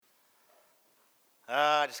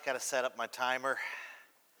I just got to set up my timer.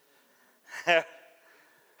 Yeah.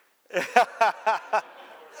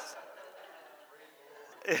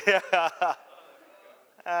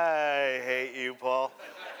 I hate you, Paul.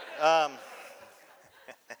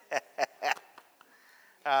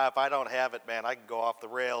 If I don't have it, man, I can go off the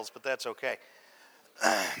rails, but that's okay.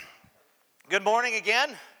 Good morning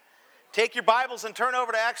again. Take your Bibles and turn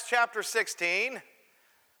over to Acts chapter 16.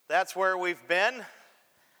 That's where we've been,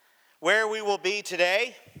 where we will be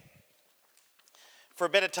today for a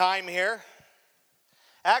bit of time here.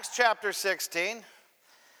 Acts chapter 16. You're going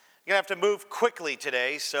to have to move quickly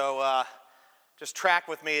today, so just track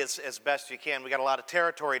with me as best you can. We got a lot of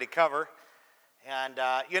territory to cover. And,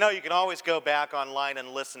 you can always go back online and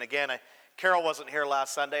listen again. Carol wasn't here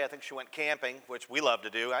last Sunday. I think she went camping, which we love to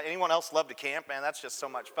do. Anyone else love to camp? Man, that's just so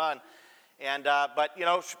much fun. And but,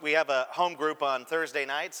 we have a home group on Thursday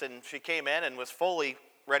nights, and she came in and was fully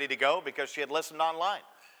ready to go because she had listened online.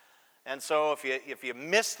 And so if you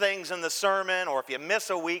miss things in the sermon or if you miss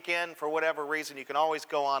a weekend for whatever reason, you can always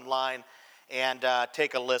go online and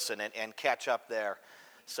take a listen and catch up there.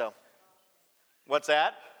 So, what's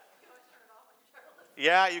that?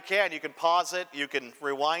 Yeah, you can. You can pause it, you can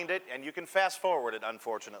rewind it, and you can fast forward it,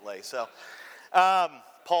 unfortunately. So,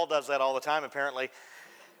 Paul does that all the time, apparently.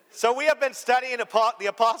 So we have been studying the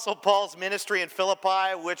Apostle Paul's ministry in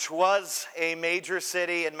Philippi, which was a major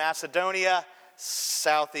city in Macedonia,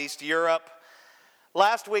 Southeast Europe.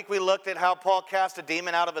 Last week we looked at how Paul cast a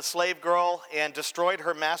demon out of a slave girl and destroyed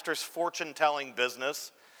her master's fortune-telling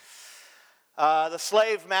business. The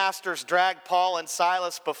slave masters dragged Paul and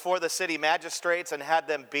Silas before the city magistrates and had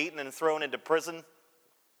them beaten and thrown into prison.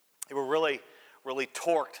 They were really, really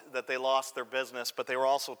torqued that they lost their business, but they were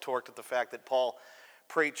also torqued at the fact that Paul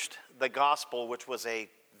preached the gospel, which was a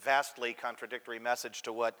vastly contradictory message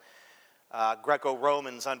to what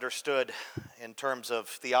Greco-Romans understood in terms of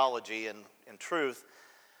theology and truth.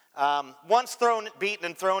 Once beaten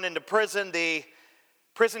and thrown into prison, the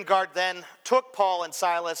prison guard then took Paul and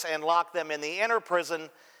Silas and locked them in the inner prison,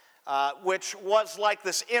 which was like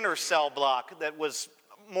this inner cell block that was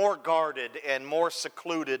more guarded and more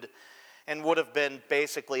secluded and would have been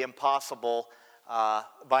basically impossible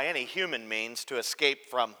by any human means to escape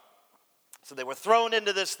from. So they were thrown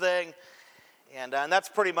into this thing, and that's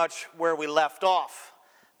pretty much where we left off.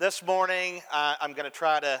 This morning, I'm going to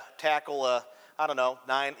try to tackle,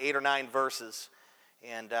 8 or 9 verses.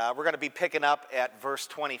 And we're going to be picking up at verse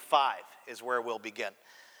 25 is where we'll begin.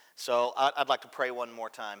 So I'd like to pray one more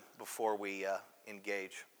time before we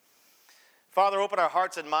engage. Father, open our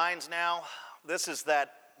hearts and minds now. This is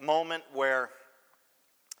that moment where,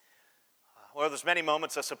 there's many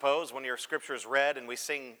moments, I suppose, when your scripture is read and we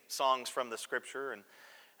sing songs from the scripture and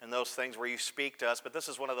those things where you speak to us. But this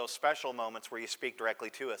is one of those special moments where you speak directly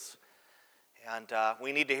to us. And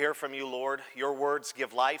we need to hear from you, Lord. Your words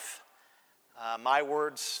give life. My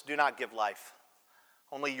words do not give life.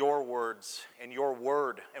 Only your words and your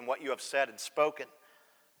word and what you have said and spoken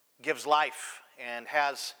gives life and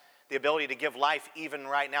has the ability to give life even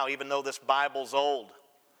right now, even though this Bible's old.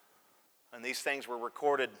 And these things were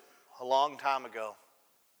recorded a long time ago.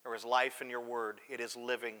 There is life in your word. It is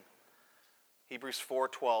living. Hebrews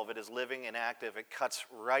 4:12, it is living and active. It cuts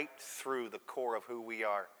right through the core of who we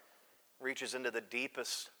are. Reaches into the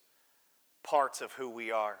deepest parts of who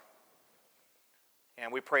we are.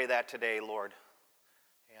 And we pray that today, Lord.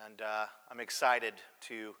 And I'm excited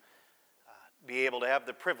to be able to have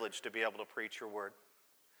the privilege to be able to preach your word.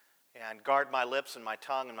 And guard my lips and my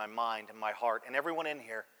tongue and my mind and my heart. And everyone in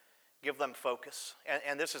here, give them focus.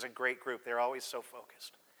 And this is a great group. They're always so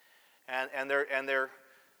focused. And they're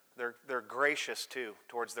gracious, too,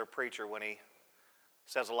 towards their preacher when he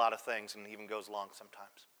says a lot of things and even goes long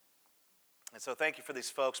sometimes. And so thank you for these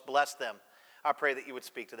folks. Bless them. I pray that you would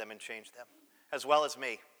speak to them and change them, as well as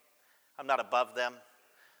me. I'm not above them.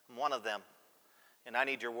 I'm one of them. And I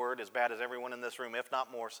need your word as bad as everyone in this room, if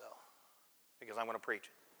not more so, because I'm going to preach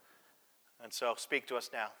it. And so speak to us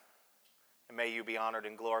now. And may you be honored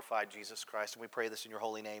and glorified, Jesus Christ. And we pray this in your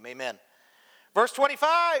holy name. Amen. Verse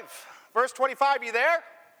 25. Verse 25, you there?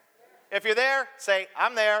 If you're there, say,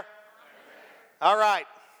 I'm there. All right.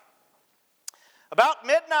 About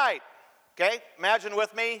midnight. Okay, imagine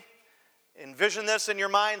with me. Envision this in your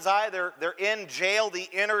mind's eye. They're in jail, the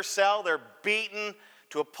inner cell. They're beaten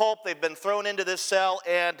to a pulp. They've been thrown into this cell.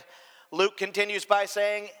 And Luke continues by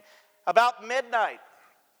saying, about midnight,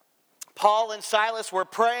 Paul and Silas were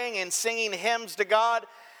praying and singing hymns to God,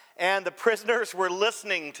 and the prisoners were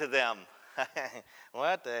listening to them.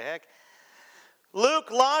 What the heck?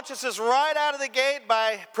 Luke launches us right out of the gate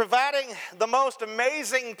by providing the most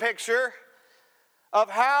amazing picture of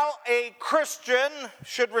how a Christian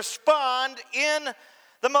should respond in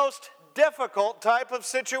the most difficult type of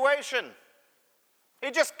situation.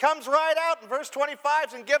 He just comes right out in verse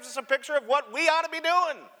 25 and gives us a picture of what we ought to be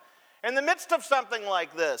doing in the midst of something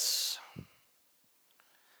like this.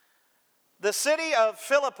 The city of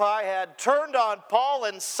Philippi had turned on Paul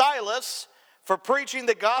and Silas for preaching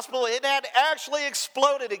the gospel. It had actually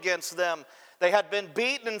exploded against them. They had been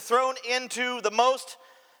beaten and thrown into the most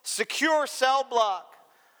secure cell block.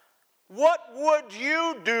 What would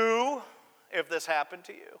you do if this happened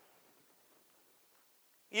to you?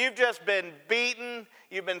 You've just been beaten,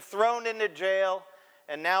 you've been thrown into jail,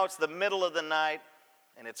 and now it's the middle of the night,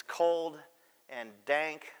 and it's cold and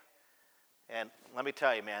dank. And let me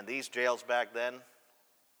tell you, man, these jails back then,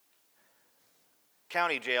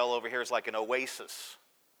 county jail over here is like an oasis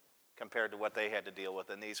compared to what they had to deal with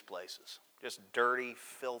in these places. Just dirty,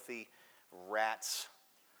 filthy rats,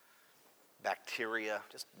 bacteria,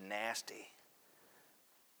 just nasty.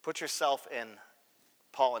 Put yourself in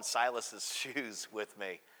Paul and Silas's shoes with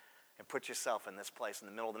me and put yourself in this place in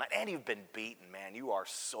the middle of the night. And you've been beaten, man. You are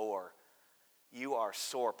sore. You are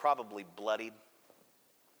sore, probably bloodied.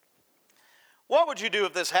 What would you do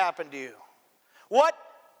if this happened to you? What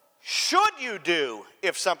should you do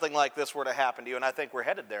if something like this were to happen to you? And I think we're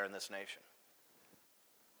headed there in this nation.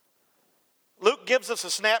 Luke gives us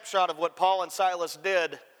a snapshot of what Paul and Silas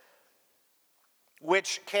did,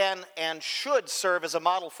 which can and should serve as a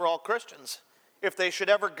model for all Christians if they should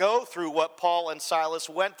ever go through what Paul and Silas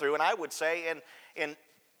went through. And I would say in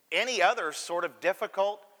any other sort of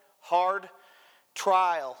difficult, hard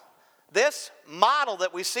trial. This model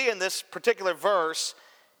that we see in this particular verse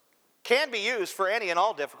can be used for any and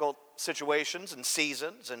all difficult situations and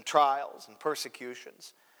seasons and trials and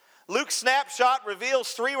persecutions. Luke's snapshot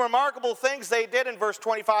reveals three remarkable things they did in verse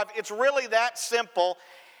 25. It's really that simple.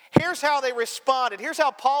 Here's how they responded. Here's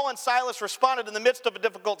how Paul and Silas responded in the midst of a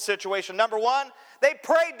difficult situation. Number one, they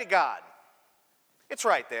prayed to God. It's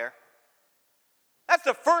right there. That's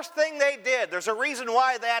the first thing they did. There's a reason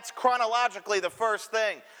why that's chronologically the first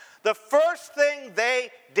thing. The first thing they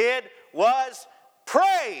did was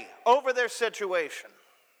pray over their situation.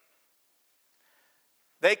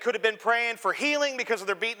 They could have been praying for healing because of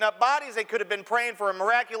their beaten up bodies. They could have been praying for a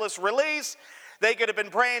miraculous release. They could have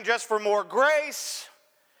been praying just for more grace.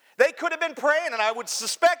 They could have been praying, and I would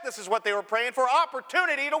suspect this is what they were praying for,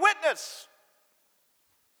 opportunity to witness.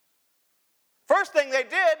 First thing they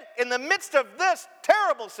did in the midst of this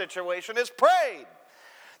terrible situation is prayed.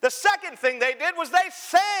 The second thing they did was they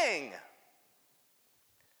sang.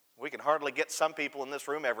 We can hardly get some people in this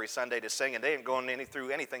room every Sunday to sing, and they ain't going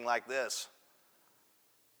through anything like this.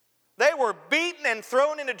 They were beaten and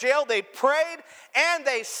thrown into jail. They prayed and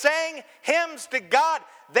they sang hymns to God.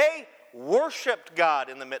 They worshiped God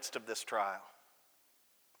in the midst of this trial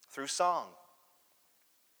through song.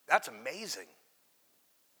 That's amazing.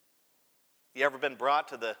 You ever been brought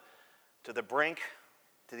to the brink,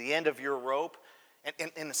 to the end of your rope?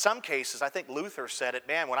 And in some cases, I think Luther said it,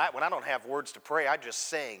 man, when I don't have words to pray, I just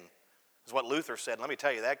sing, is what Luther said. And let me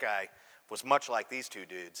tell you, that guy was much like these two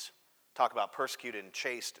dudes. Talk about persecuted and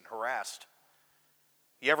chased and harassed.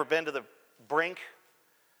 You ever been to the brink?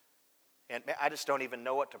 And man, I just don't even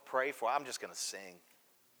know what to pray for. I'm just going to sing.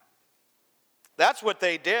 That's what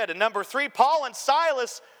they did. And number three, Paul and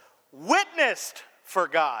Silas witnessed for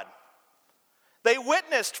God. They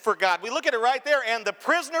witnessed for God. We look at it right there, and the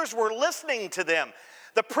prisoners were listening to them.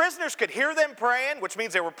 The prisoners could hear them praying, which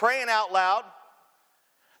means they were praying out loud.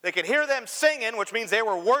 They could hear them singing, which means they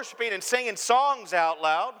were worshiping and singing songs out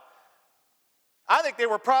loud. I think they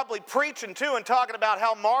were probably preaching too and talking about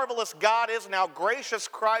how marvelous God is and how gracious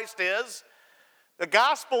Christ is. The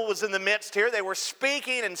gospel was in the midst here. They were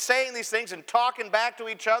speaking and saying these things and talking back to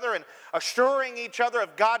each other and assuring each other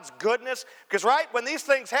of God's goodness. Because right, when these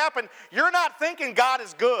things happen, you're not thinking God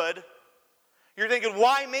is good. You're thinking,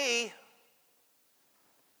 why me?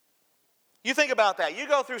 You think about that. You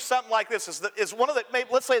go through something like this. Is one of the,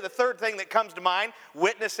 let's say the third thing that comes to mind,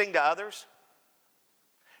 witnessing to others.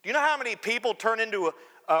 Do you know how many people turn into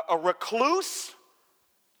a recluse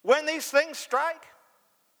when these things strike?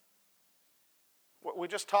 We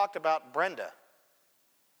just talked about Brenda.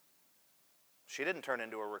 She didn't turn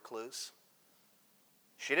into a recluse.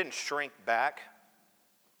 She didn't shrink back.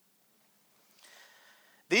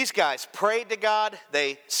 These guys prayed to God,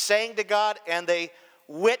 they sang to God, and they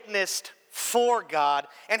witnessed for God.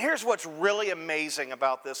 And here's what's really amazing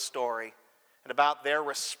about this story and about their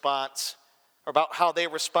response, or about how they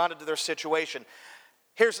responded to their situation.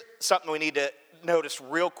 Here's something we need to notice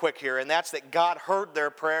real quick here, and that's that God heard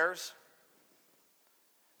their prayers,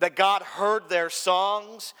 that God heard their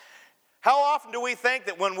songs. How often do we think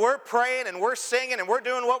that when we're praying and we're singing and we're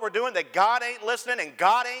doing what we're doing, that God ain't listening and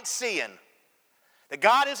God ain't seeing? That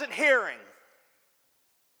God isn't hearing?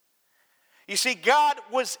 You see, God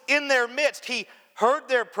was in their midst. He heard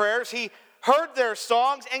their prayers. He heard their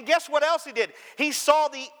songs. And guess what else He did? He saw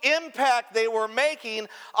the impact they were making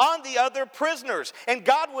on the other prisoners. And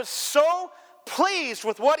God was so pleased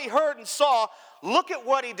with what He heard and saw. Look at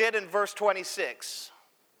what He did in verse 26.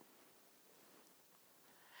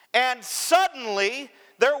 And suddenly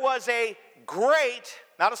there was a great,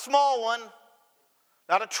 not a small one,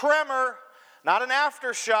 not a tremor, not an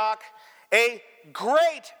aftershock, a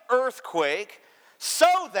great earthquake,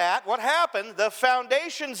 so that, what happened, the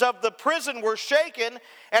foundations of the prison were shaken,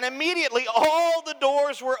 and immediately all the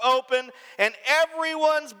doors were opened, and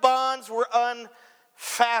everyone's bonds were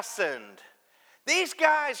unfastened. These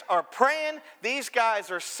guys are praying, these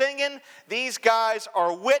guys are singing, these guys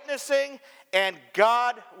are witnessing, and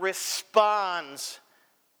God responds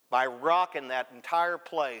by rocking that entire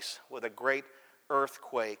place with a great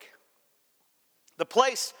earthquake. The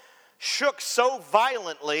place shook so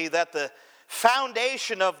violently that the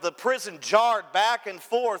foundation of the prison jarred back and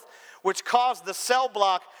forth, which caused the cell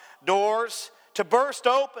block doors to burst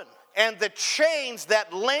open, and the chains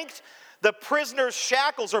that linked the prisoner's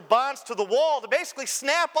shackles or bonds to the wall to basically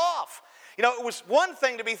snap off. You know, it was one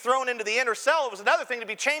thing to be thrown into the inner cell. It was another thing to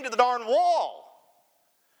be chained to the darn wall.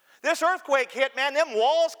 This earthquake hit, man, them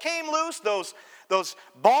walls came loose, those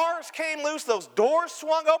bars came loose, those doors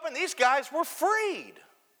swung open. These guys were freed.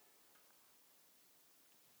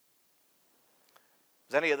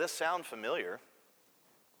 Does any of this sound familiar?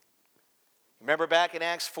 Remember back in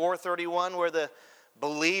Acts 4:31 where the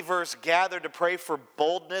believers gathered to pray for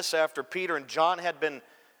boldness after Peter and John had been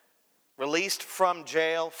released from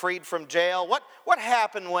jail, freed from jail? What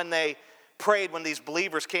happened when they prayed, when these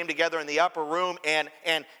believers came together in the upper room and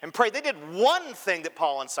prayed? They did one thing that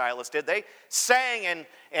Paul and Silas did. They sang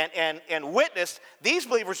and witnessed. These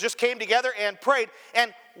believers just came together and prayed.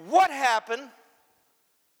 And what happened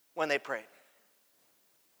when they prayed?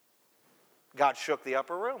 God shook the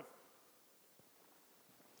upper room.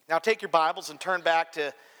 Now take your Bibles and turn back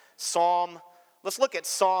to let's look at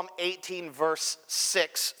Psalm 18, verse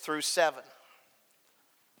 6 through 7.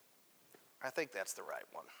 I think that's the right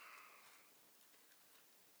one.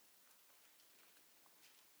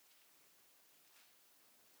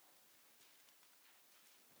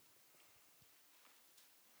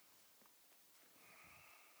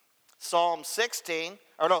 Psalm 18,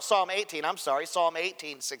 Psalm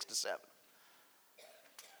 18, 6 to 7.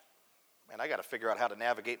 Man, I got to figure out how to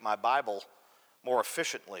navigate my Bible more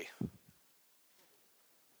efficiently.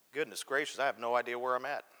 Goodness gracious, I have no idea where I'm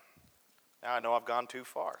at. Now I know I've gone too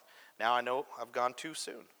far. Now I know I've gone too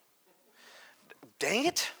soon. Dang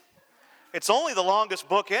it. It's only the longest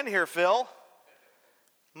book in here, Phil.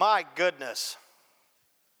 My goodness.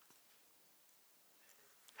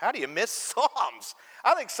 How do you miss Psalms?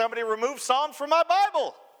 I think somebody removed Psalms from my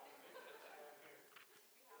Bible.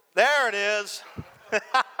 There it is.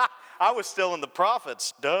 I was still in the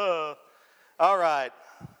prophets. Duh. All right.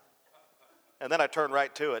 And then I turned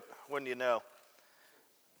right to it. Wouldn't you know?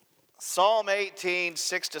 Psalm 18,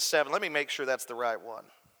 6 to 7. Let me make sure that's the right one.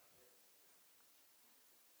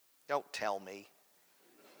 Don't tell me.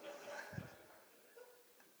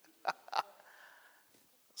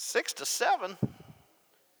 6 to 7?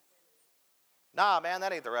 Nah, man,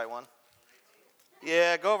 that ain't the right one.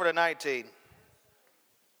 Yeah, go over to 19.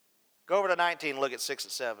 Go over to 19 and look at 6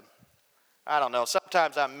 and 7. I don't know.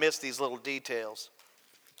 Sometimes I miss these little details.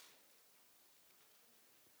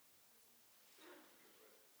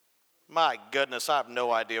 My goodness, I have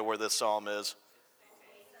no idea where this psalm is.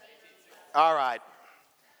 All right.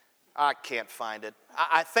 I can't find it.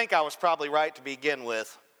 I think I was probably right to begin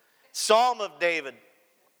with. Psalm of David.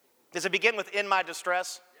 Does it begin with "in my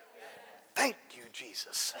distress"? Thank you,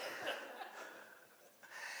 Jesus.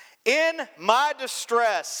 In my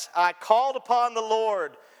distress, I called upon the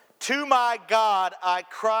Lord. To my God, I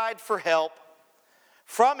cried for help.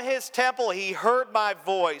 From his temple, he heard my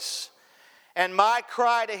voice, and my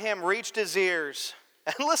cry to him reached his ears.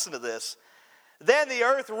 And listen to this. Then the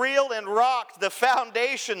earth reeled and rocked. The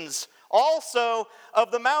foundations also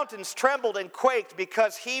of the mountains trembled and quaked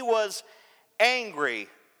because he was angry.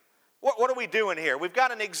 What are we doing here? We've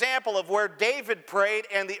got an example of where David prayed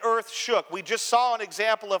and the earth shook. We just saw an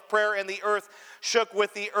example of prayer and the earth shook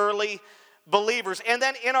with the early believers. And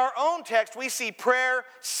then in our own text, we see prayer,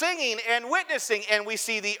 singing, and witnessing, and we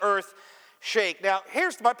see the earth shake. Now,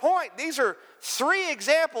 here's my point. These are three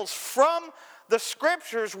examples from the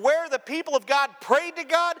scriptures where the people of God prayed to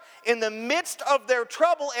God in the midst of their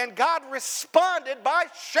trouble, and God responded by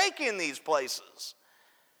shaking these places.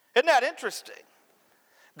 Isn't that interesting?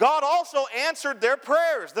 God also answered their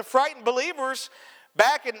prayers. The frightened believers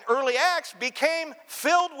back in early Acts became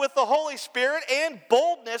filled with the Holy Spirit and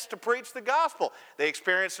boldness to preach the gospel. They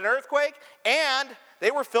experienced an earthquake, and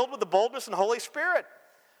they were filled with the boldness and Holy Spirit.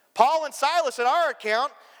 Paul and Silas, in our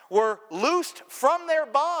account, were loosed from their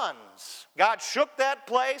bonds. God shook that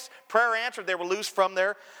place. Prayer answered. They were loosed from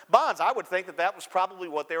their bonds. I would think that that was probably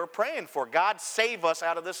what they were praying for. God, save us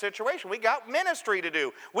out of this situation. We got ministry to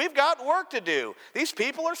do. We've got work to do. These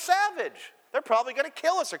people are savage. They're probably going to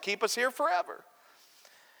kill us or keep us here forever.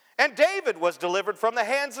 And David was delivered from the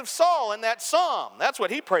hands of Saul in that psalm. That's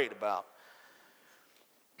what he prayed about.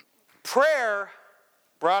 Prayer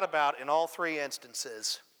brought about in all three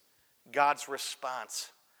instances God's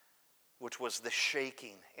response, which was the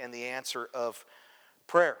shaking and the answer of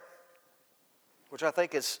prayer, which I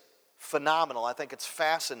think is phenomenal. I think it's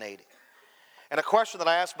fascinating. And a question that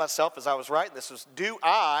I asked myself as I was writing this was, do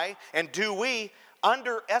I and do we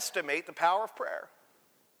underestimate the power of prayer?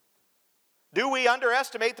 Do we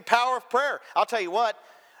underestimate the power of prayer? I'll tell you what,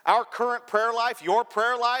 our current prayer life, your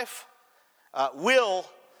prayer life, will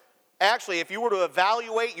actually, if you were to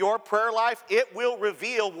evaluate your prayer life, it will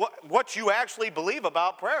reveal what you actually believe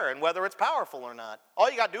about prayer and whether it's powerful or not. All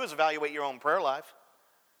you got to do is evaluate your own prayer life.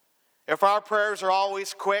 If our prayers are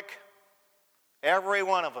always quick, every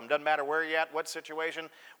one of them, doesn't matter where you're at, what situation,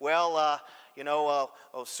 well,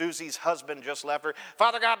 Susie's husband just left her.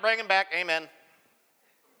 Father God, bring him back. Amen.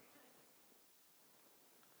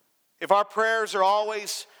 If our prayers are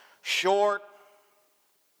always short,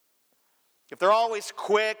 if they're always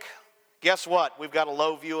quick, guess what? We've got a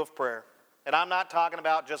low view of prayer. And I'm not talking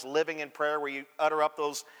about just living in prayer where you utter up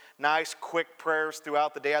those nice, quick prayers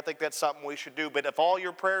throughout the day. I think that's something we should do. But if all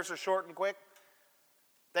your prayers are short and quick,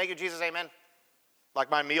 thank you, Jesus, amen. Like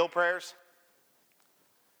my meal prayers.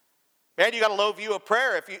 Man, you got a low view of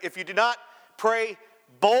prayer. If you do not pray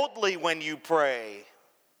boldly when you pray,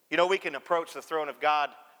 we can approach the throne of God,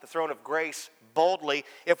 the throne of grace, boldly.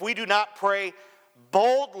 If we do not pray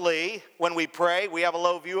boldly when we pray, we have a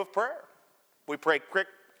low view of prayer. We pray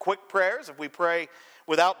quick prayers. If we pray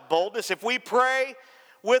without boldness, if we pray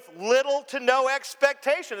with little to no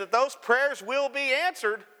expectation that those prayers will be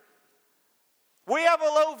answered, we have a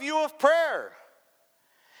low view of prayer.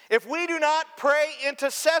 If we do not pray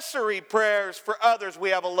intercessory prayers for others, we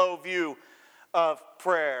have a low view of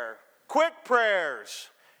prayer. Quick prayers,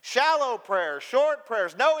 shallow prayers, short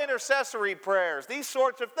prayers, no intercessory prayers, these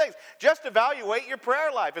sorts of things. Just evaluate your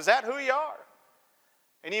prayer life. Is that who you are?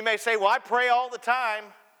 And you may say, well, I pray all the time.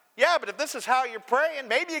 Yeah, but if this is how you're praying,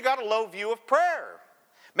 maybe you got a low view of prayer.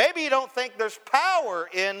 Maybe you don't think there's power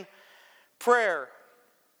in prayer.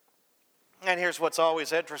 And here's what's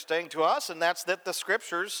always interesting to us, and that's that the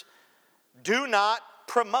scriptures do not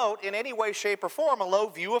promote in any way, shape, or form a low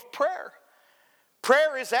view of prayer.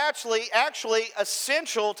 Prayer is actually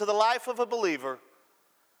essential to the life of a believer.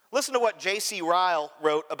 Listen to what J.C. Ryle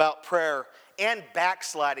wrote about prayer and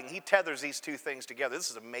backsliding. He tethers these two things together.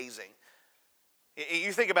 This is amazing.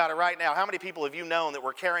 You think about it right now. How many people have you known that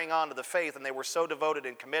were carrying on to the faith and they were so devoted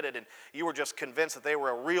and committed and you were just convinced that they were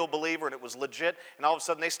a real believer and it was legit, and all of a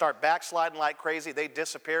sudden they start backsliding like crazy, they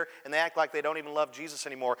disappear, and they act like they don't even love Jesus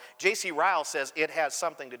anymore? J.C. Ryle says it has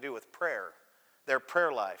something to do with prayer, their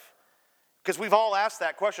prayer life. Because we've all asked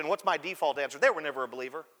that question, what's my default answer? They were never a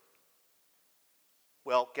believer.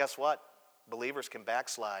 Well, guess what? Believers can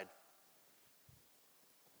backslide.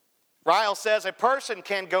 Ryle says a person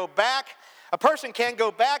can go back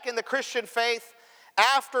in the Christian faith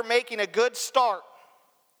after making a good start.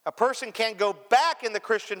 A person can go back in the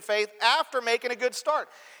Christian faith after making a good start.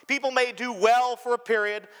 People may do well for a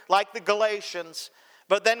period, like the Galatians,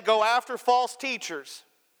 but then go after false teachers.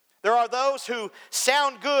 There are those who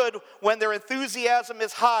sound good when their enthusiasm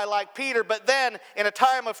is high, like Peter, but then in a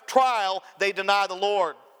time of trial, they deny the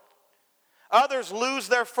Lord. Others lose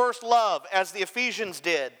their first love, as the Ephesians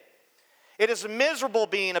did. It is miserable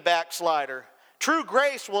being a backslider. True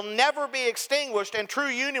grace will never be extinguished and true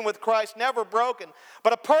union with Christ never broken.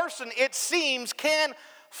 But a person, it seems, can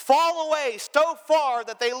fall away so far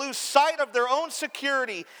that they lose sight of their own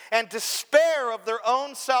security and despair of their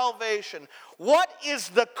own salvation. What is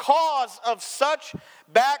the cause of such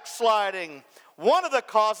backsliding? One of the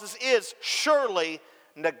causes is surely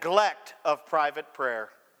neglect of private prayer.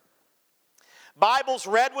 Bibles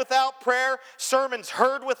read without prayer, sermons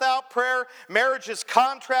heard without prayer, marriages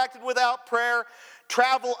contracted without prayer,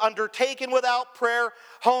 travel undertaken without prayer,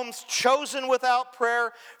 homes chosen without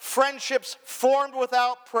prayer, friendships formed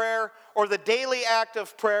without prayer, or the daily act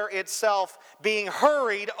of prayer itself being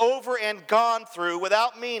hurried over and gone through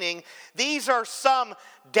without meaning, these are some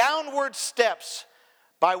downward steps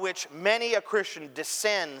by which many a Christian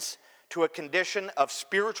descends to a condition of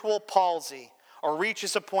spiritual palsy or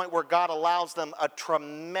reaches a point where God allows them a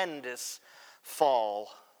tremendous fall.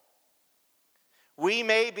 We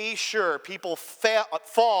may be sure people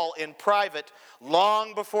fall in private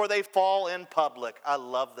long before they fall in public. I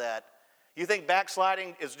love that. You think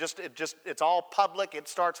backsliding is it's all public? It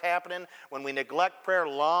starts happening when we neglect prayer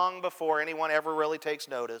long before anyone ever really takes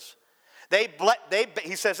notice.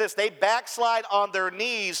 He says this, they backslide on their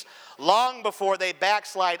knees long before they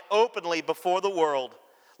backslide openly before the world.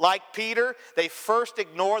 Like Peter, they first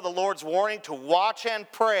ignore the Lord's warning to watch and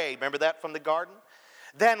pray. Remember that from the garden?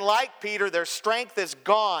 Then, like Peter, their strength is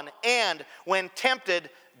gone, and when tempted,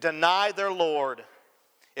 deny their Lord.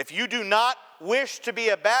 If you do not wish to be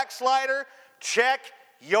a backslider, check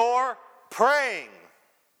your praying,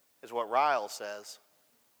 is what Ryle says.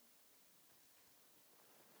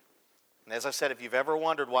 And as I said, if you've ever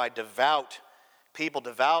wondered why devout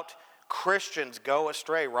Christians go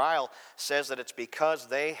astray, Ryle says that it's because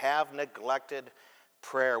they have neglected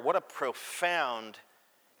prayer. What a profound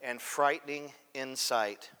and frightening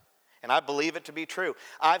insight. And I believe it to be true.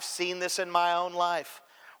 I've seen this in my own life.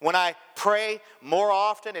 When I pray more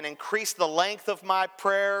often and increase the length of my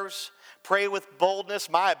prayers, pray with boldness,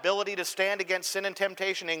 my ability to stand against sin and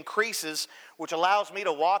temptation increases, which allows me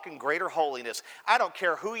to walk in greater holiness. I don't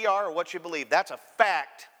care who you are or what you believe. That's a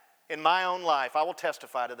fact in my own life. I will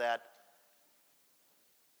testify to that.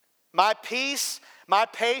 My peace, my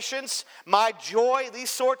patience, my joy, these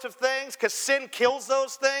sorts of things, because sin kills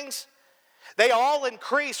those things, they all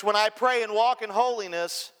increase when I pray and walk in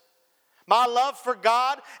holiness. My love for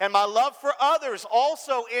God and my love for others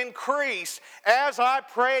also increase as I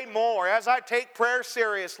pray more, as I take prayer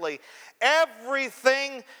seriously.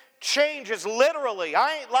 Everything changes, literally.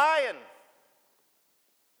 I ain't lying.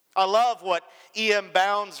 I love what E.M.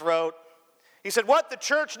 Bounds wrote. He said, what the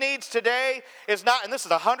church needs today is not, and this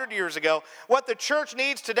is 100 years ago, what the church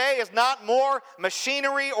needs today is not more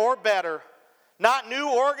machinery or better, not new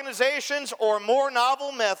organizations or more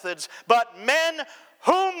novel methods, but men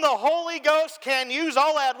whom the Holy Ghost can use.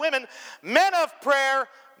 I'll add women, men of prayer,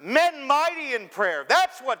 men mighty in prayer.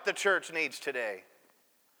 That's what the church needs today.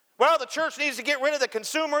 Well, the church needs to get rid of the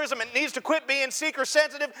consumerism. It needs to quit being seeker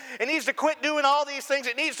sensitive. It needs to quit doing all these things.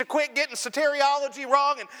 It needs to quit getting soteriology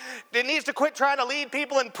wrong. And it needs to quit trying to lead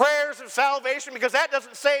people in prayers of salvation because that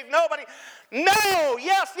doesn't save nobody. No,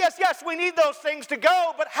 yes, we need those things to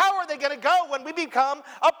go. But how are they going to go when we become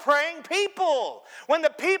a praying people? When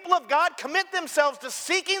the people of God commit themselves to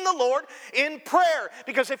seeking the Lord in prayer.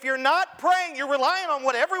 Because if you're not praying, you're relying on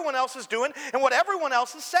what everyone else is doing and what everyone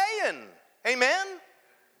else is saying. Amen?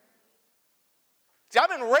 See, I've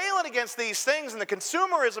been railing against these things and the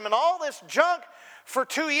consumerism and all this junk for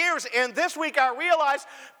 2 years, and this week I realized,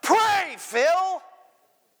 pray, Phil.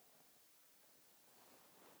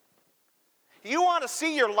 You want to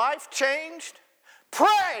see your life changed?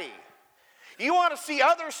 Pray. You want to see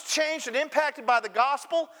others changed and impacted by the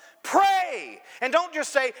gospel? Pray. And don't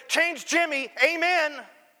just say, change Jimmy, amen.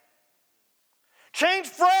 Change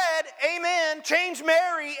Fred, amen. Change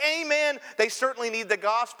Mary, amen. They certainly need the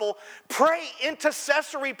gospel. Pray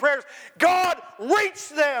intercessory prayers. God, reach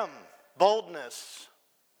them. Boldness.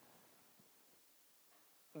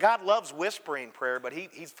 God loves whispering prayer, but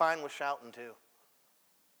he's fine with shouting too.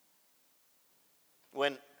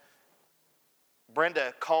 When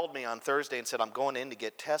Brenda called me on Thursday and said, I'm going in to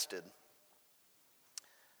get tested,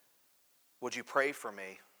 would you pray for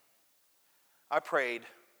me? I prayed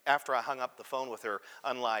after I hung up the phone with her,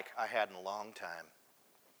 unlike I had in a long time.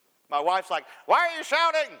 My wife's like, why are you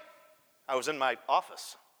shouting? I was in my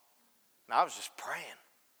office, and I was just praying.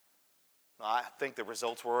 I think the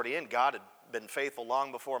results were already in. God had been faithful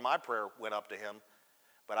long before my prayer went up to him.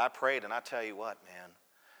 But I prayed, and I tell you what, man,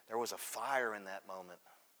 there was a fire in that moment.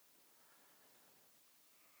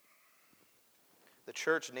 The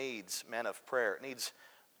church needs men of prayer. It needs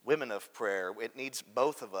women of prayer. It needs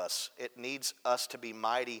both of us. It needs us to be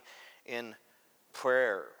mighty in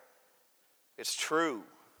prayer. It's true.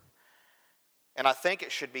 And I think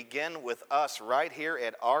it should begin with us right here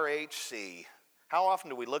at RHC. How often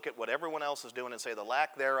do we look at what everyone else is doing and say the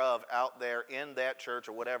lack thereof out there in that church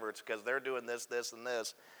or whatever, it's because they're doing this, this, and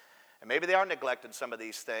this. And maybe they are neglecting some of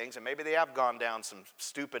these things, and maybe they have gone down some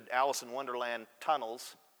stupid Alice in Wonderland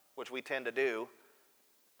tunnels, which we tend to do.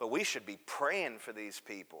 But we should be praying for these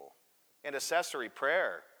people. Intercessory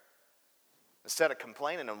prayer. instead of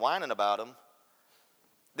complaining and whining about them.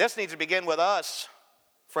 This needs to begin with us,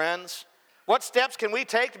 friends. What steps can we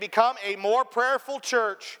take to become a more prayerful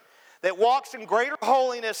church that walks in greater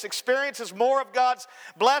holiness, experiences more of God's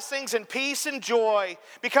blessings and peace and joy,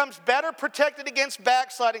 becomes better protected against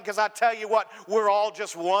backsliding? Because I tell you what, we're all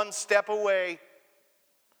just one step away.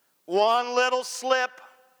 One little slip.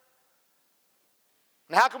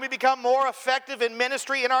 And how can we become more effective in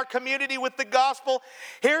ministry in our community with the gospel?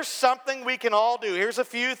 Here's something we can all do. Here's a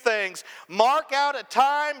few things. Mark out a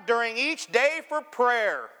time during each day for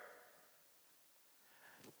prayer.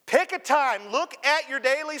 Pick a time. Look at your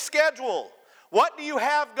daily schedule. What do you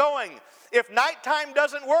have going? If nighttime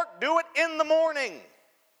doesn't work, do it in the morning.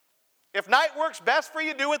 If night works best for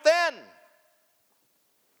you, do it then.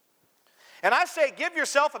 And I say give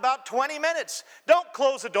yourself about 20 minutes. Don't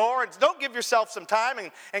close the door and don't give yourself some time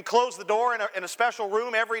and close the door in a special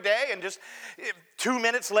room every day and just 2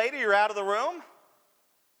 minutes later you're out of the room.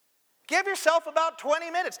 Give yourself about 20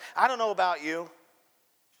 minutes. I don't know about you,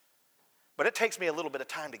 but it takes me a little bit of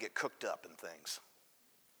time to get cooked up in things.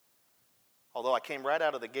 Although I came right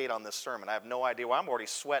out of the gate on this sermon, I have no idea why. I'm already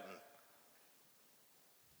sweating.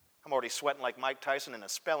 I'm already sweating like Mike Tyson in a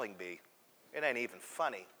spelling bee. It ain't even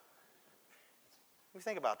funny. Let me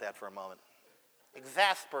think about that for a moment.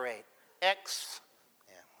 Exasperate. Yeah.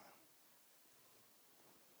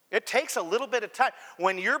 It takes a little bit of time.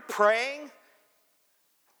 When you're praying,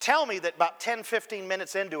 tell me that about 10, 15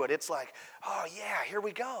 minutes into it, it's like, oh yeah, here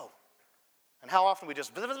we go. And how often we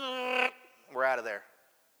just, we're out of there.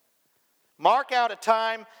 Mark out a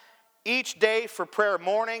time each day for prayer,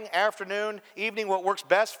 morning, afternoon, evening, what works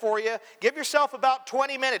best for you. Give yourself about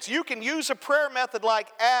 20 minutes. You can use a prayer method like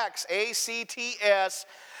ACTS, A-C-T-S.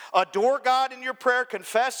 Adore God in your prayer,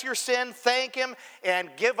 confess your sin, thank Him, and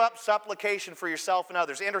give up supplication for yourself and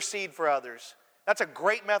others. Intercede for others. That's a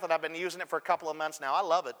great method. I've been using it for a couple of months now. I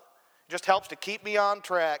love it. It just helps to keep me on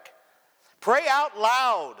track. Pray out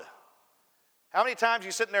loud. How many times are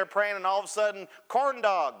you sitting there praying and all of a sudden, corn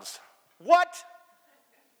dogs? What?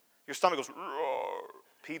 Your stomach goes,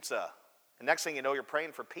 pizza. And next thing you know, you're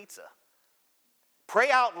praying for pizza. Pray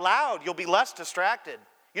out loud. You'll be less distracted.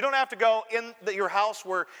 You don't have to go in your house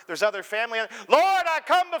where there's other family. Lord, I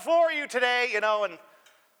come before you today, and well,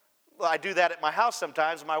 I do that at my house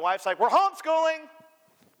sometimes. And my wife's like, we're homeschooling.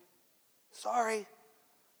 Sorry.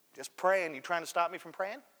 Just praying. You trying to stop me from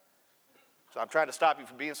praying? So I'm trying to stop you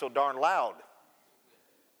from being so darn loud.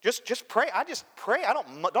 Just pray. I just pray. I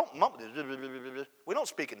don't mumble. We don't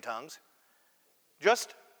speak in tongues.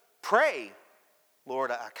 Just pray. Lord,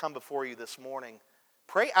 I come before you this morning.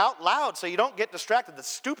 Pray out loud so you don't get distracted. The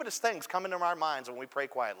stupidest things come into our minds when we pray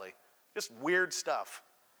quietly. Just weird stuff.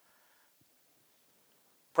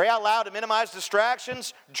 Pray out loud to minimize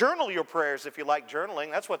distractions. Journal your prayers if you like journaling.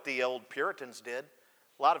 That's what the old Puritans did.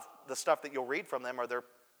 A lot of the stuff that you'll read from them are their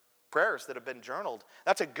prayers that have been journaled.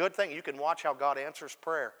 That's a good thing. You can watch how God answers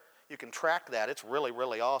prayer. You can track that. It's really,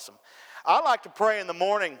 really awesome. I like to pray in the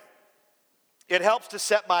morning. It helps to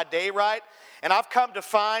set my day right. And I've come to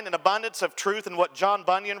find an abundance of truth in what John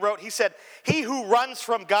Bunyan wrote. He said, he who runs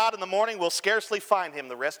from God in the morning will scarcely find him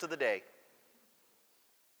the rest of the day.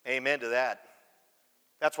 Amen to that.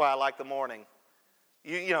 That's why I like the morning.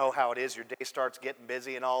 You know how it is. Your day starts getting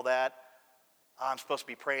busy and all that. I'm supposed to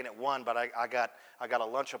be praying at 1, but I got a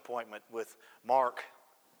lunch appointment with Mark.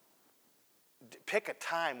 Pick a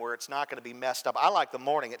time where it's not going to be messed up. I like the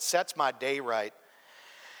morning. It sets my day right.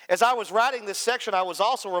 As I was writing this section, I was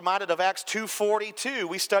also reminded of Acts 2:42.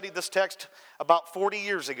 We studied this text about 40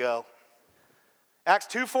 years ago. Acts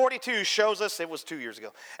 2:42 shows us, it was 2 years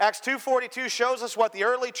ago. Acts 2:42 shows us what the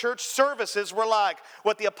early church services were like,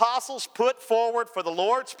 what the apostles put forward for the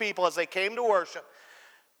Lord's people as they came to worship.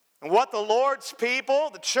 And what the Lord's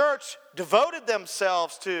people, the church, devoted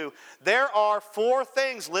themselves to. There are 4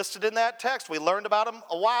 things listed in that text. We learned about them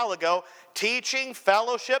a while ago. Teaching,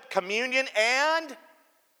 fellowship, communion, and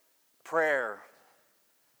prayer.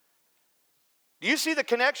 Do you see the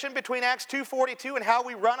connection between Acts 2:42 and how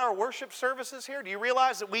we run our worship services here? Do you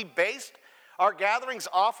realize that we based our gatherings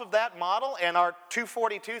off of that model, and our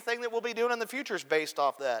 2:42 thing that we'll be doing in the future is based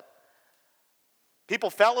off that? People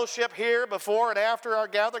fellowship here before and after our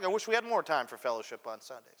gathering. I wish we had more time for fellowship on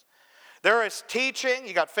Sundays. There is teaching.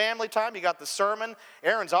 You got family time. You got the sermon.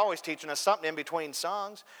 Aaron's always teaching us something in between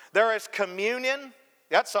songs. There is communion.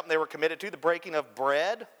 That's something they were committed to, the breaking of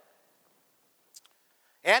bread.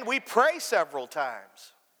 And we pray several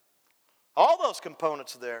times. All those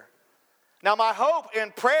components are there. Now, my hope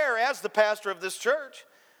in prayer as the pastor of this church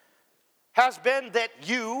has been that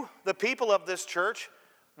you, the people of this church,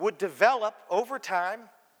 would develop over time,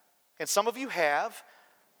 and some of you have,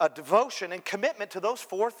 a devotion and commitment to those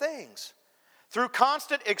four things. Through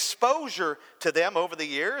constant exposure to them over the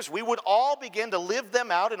years, we would all begin to live them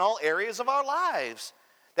out in all areas of our lives.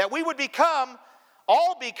 That we would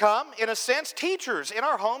all become, in a sense, teachers in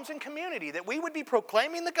our homes and community. That we would be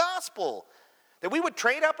proclaiming the gospel. That we would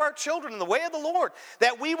train up our children in the way of the Lord.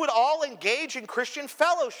 That we would all engage in Christian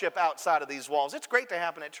fellowship outside of these walls. It's great to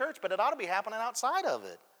happen at church, but it ought to be happening outside of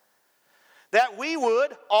it. That we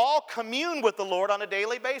would all commune with the Lord on a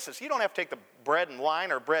daily basis. You don't have to take the bread and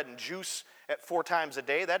wine or bread and juice at 4 times a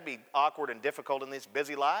day. That'd be awkward and difficult in these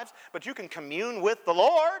busy lives. But you can commune with the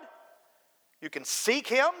Lord. You can seek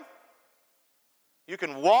Him. You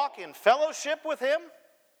can walk in fellowship with Him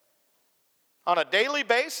on a daily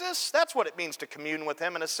basis. That's what it means to commune with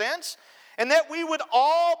Him in a sense. And that we would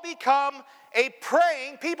all become a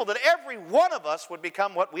praying people. That every one of us would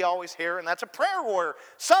become what we always hear, and that's a prayer warrior.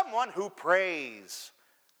 Someone who prays.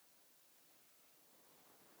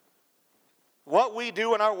 What we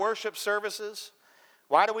do in our worship services.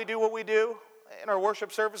 Why do we do what we do in our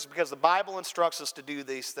worship services? Because the Bible instructs us to do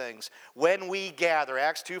these things. When we gather,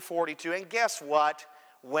 Acts 2:42. And guess what?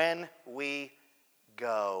 When we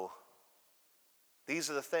go. These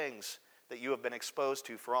are the things that you have been exposed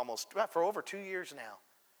to for over 2 years now.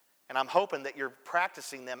 And I'm hoping that you're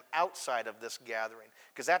practicing them outside of this gathering,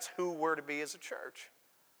 because that's who we're to be as a church.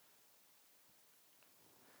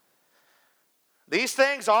 These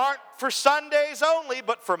things aren't for Sundays only,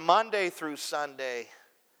 but for Monday through Sunday.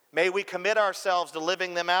 May we commit ourselves to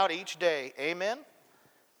living them out each day. Amen?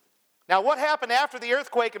 Now, what happened after the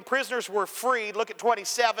earthquake and prisoners were freed? Look at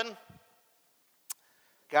 27.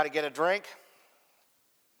 Got to get a drink.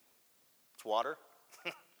 It's water.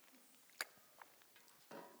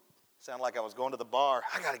 Sounded like I was going to the bar.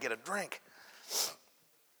 I got to get a drink.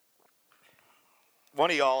 One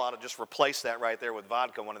of y'all ought to just replace that right there with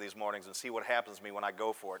vodka one of these mornings and see what happens to me when I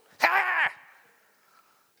go for it. Ha!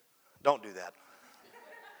 Don't do that.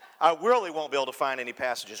 I really won't be able to find any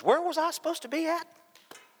passages. Where was I supposed to be at?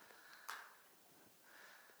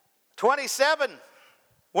 27.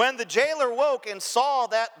 When the jailer woke and saw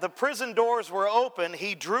that the prison doors were open,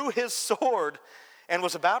 he drew his sword and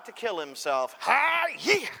was about to kill himself.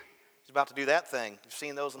 Hi-yah! He's about to do that thing. You've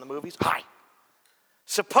seen those in the movies? Hi!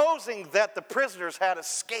 Supposing that the prisoners had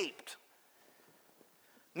escaped.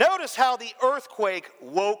 Notice how the earthquake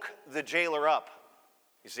woke the jailer up.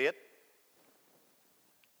 You see it?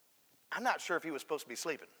 I'm not sure if he was supposed to be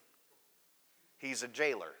sleeping. He's a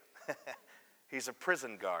jailer. He's a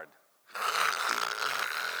prison guard.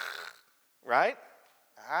 Right?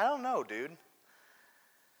 I don't know, dude.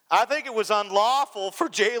 I think it was unlawful for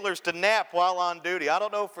jailers to nap while on duty. I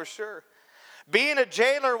don't know for sure. Being a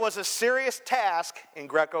jailer was a serious task in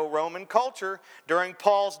Greco-Roman culture. During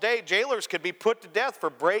Paul's day, jailers could be put to death for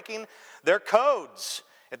breaking their codes.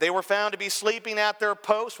 If they were found to be sleeping at their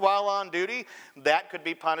post while on duty, that could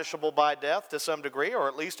be punishable by death to some degree, or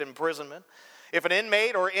at least imprisonment. If an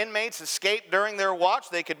inmate or inmates escaped during their watch,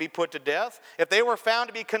 they could be put to death. If they were found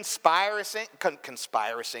to be conspiring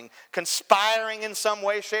in some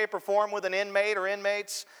way, shape, or form with an inmate or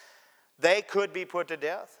inmates, they could be put to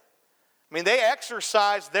death. I mean, they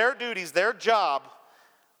exercised their duties, their job,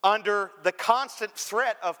 under the constant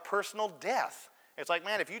threat of personal death. It's like,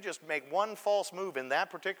 man, if you just make one false move in that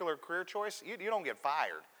particular career choice, you don't get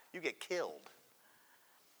fired. You get killed.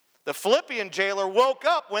 The Philippian jailer woke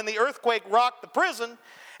up when the earthquake rocked the prison,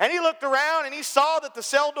 and he looked around and he saw that the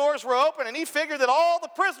cell doors were open, and he figured that all the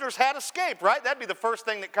prisoners had escaped, right? That'd be the first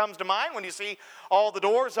thing that comes to mind when you see all the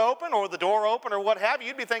doors open or the door open or what have you.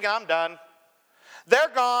 You'd be thinking, I'm done.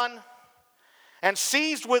 They're gone. And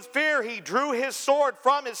seized with fear, he drew his sword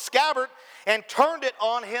from his scabbard and turned it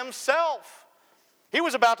on himself. He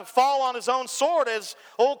was about to fall on his own sword as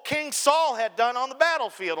old King Saul had done on the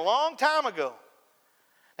battlefield a long time ago.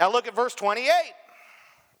 Now look at verse 28.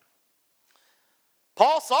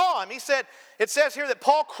 Paul saw him. It says here that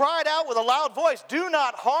Paul cried out with a loud voice, "Do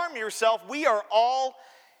not harm yourself, we are all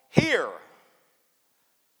here."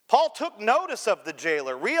 Paul took notice of the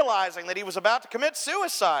jailer, realizing that he was about to commit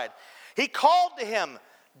suicide. He called to him,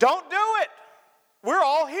 "Don't do it. We're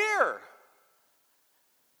all here."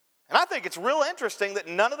 And I think it's real interesting that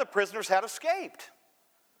none of the prisoners had escaped.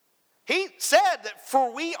 He said that, "For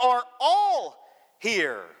we are all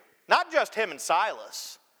here." Not just him and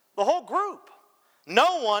Silas, the whole group.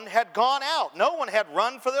 No one had gone out. No one had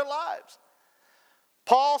run for their lives.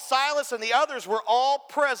 Paul, Silas, and the others were all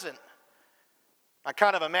present. I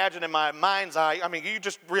kind of imagine in my mind's eye, you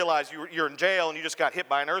just realize you're in jail and you just got hit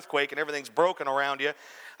by an earthquake and everything's broken around you.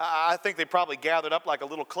 I think they probably gathered up like a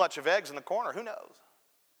little clutch of eggs in the corner. Who knows?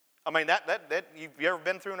 You ever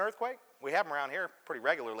been through an earthquake? We have them around here pretty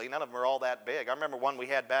regularly. None of them are all that big. I remember one we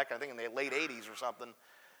had back, I think, in the late 80s or something.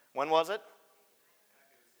 When was it?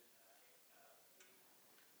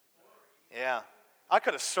 Yeah. I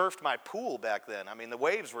could have surfed my pool back then. I mean, the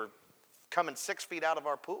waves were coming 6 feet out of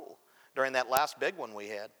our pool during that last big one we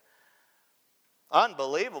had.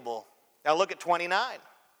 Unbelievable. Now look at 29.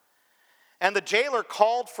 And the jailer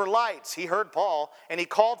called for lights. He heard Paul, and he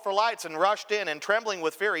called for lights and rushed in, and trembling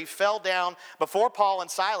with fear, he fell down before Paul and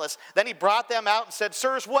Silas. Then he brought them out and said,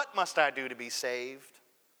 "Sirs, what must I do to be saved?"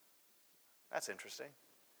 That's interesting.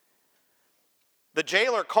 The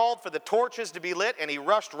jailer called for the torches to be lit, and he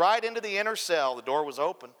rushed right into the inner cell. The door was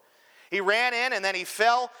open. He ran in, and then he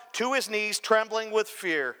fell to his knees, trembling with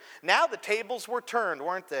fear. Now the tables were turned,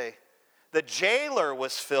 weren't they? The jailer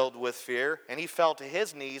was filled with fear, and he fell to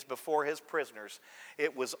his knees before his prisoners.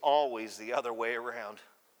 It was always the other way around.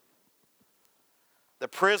 The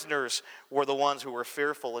prisoners were the ones who were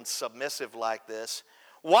fearful and submissive like this.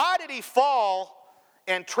 Why did he fall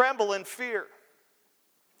and tremble in fear?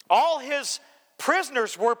 All his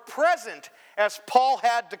prisoners were present, as Paul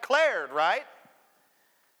had declared, right?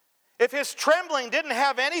 If his trembling didn't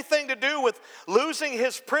have anything to do with losing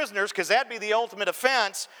his prisoners, because that'd be the ultimate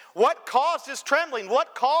offense, what caused his trembling?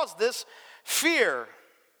 What caused this fear?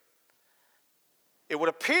 It would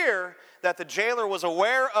appear that the jailer was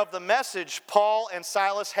aware of the message Paul and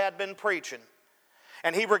Silas had been preaching,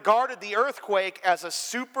 and he regarded the earthquake as a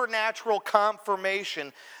supernatural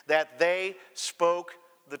confirmation that they spoke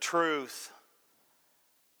the truth.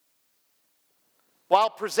 While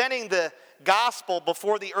presenting the gospel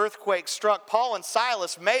before the earthquake struck, Paul and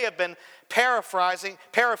Silas may have been paraphrasing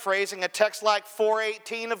a text like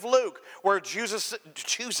 4:18 of Luke, where Jesus,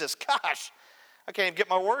 gosh, I can't even get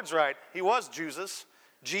my words right. He was Jesus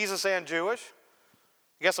and Jewish.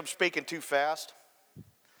 I guess I'm speaking too fast.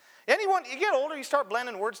 Anyone, you get older, you start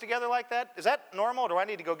blending words together like that? Is that normal, or do I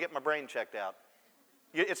need to go get my brain checked out?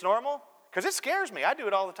 It's normal? Because it scares me. I do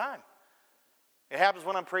it all the time. It happens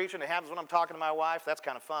when I'm preaching. It happens when I'm talking to my wife. That's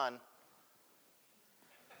kind of fun.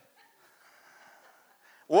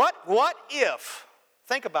 What if,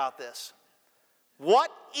 think about this.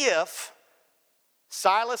 What if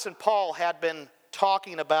Silas and Paul had been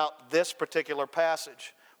talking about this particular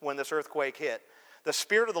passage when this earthquake hit? The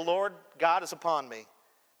Spirit of the Lord God is upon me,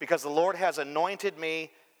 because the Lord has anointed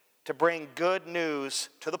me to bring good news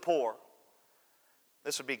to the poor.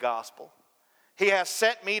 This would be gospel. He has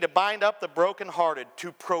sent me to bind up the brokenhearted,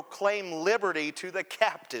 to proclaim liberty to the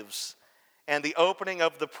captives, and the opening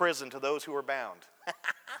of the prison to those who are bound.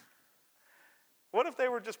 What if they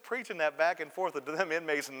were just preaching that back and forth to them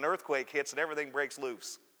inmates, and an earthquake hits and everything breaks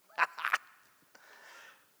loose?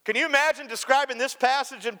 Can you imagine describing this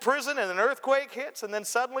passage in prison, and an earthquake hits, and then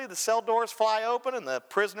suddenly the cell doors fly open and the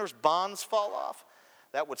prisoners' bonds fall off?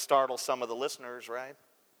 That would startle some of the listeners, right?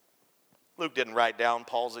 Luke didn't write down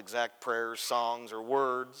Paul's exact prayers, songs, or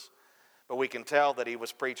words, but we can tell that he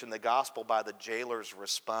was preaching the gospel by the jailer's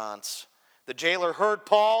response. The jailer heard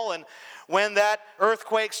Paul, and when that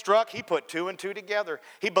earthquake struck, he put two and two together.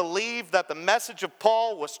 He believed that the message of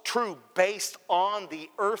Paul was true based on the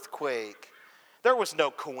earthquake. There was no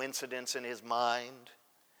coincidence in his mind.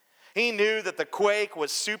 He knew that the quake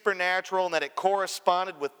was supernatural and that it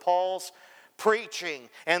corresponded with Paul's preaching,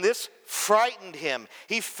 and this frightened him.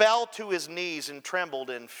 He fell to his knees and trembled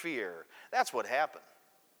in fear. That's what happened.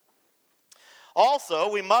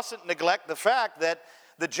 Also, we mustn't neglect the fact that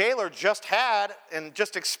the jailer just had and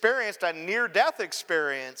just experienced a near-death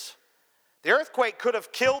experience. The earthquake could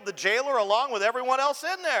have killed the jailer along with everyone else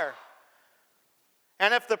in there.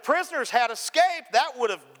 And if the prisoners had escaped, that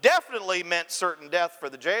would have definitely meant certain death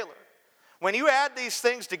for the jailer. When you add these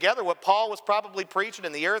things together, what Paul was probably preaching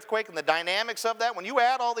in the earthquake and the dynamics of that, when you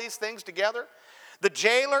add all these things together, the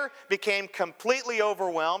jailer became completely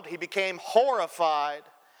overwhelmed, he became horrified,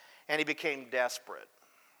 and he became desperate.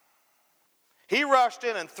 He rushed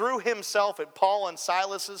in and threw himself at Paul and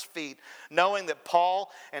Silas's feet, knowing that Paul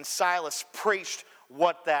and Silas preached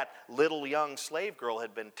what that little young slave girl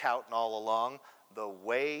had been touting all along, the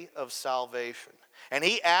way of salvation. And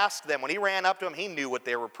he asked them, when he ran up to them, he knew what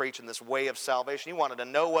they were preaching, this way of salvation. He wanted to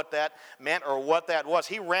know what that meant or what that was.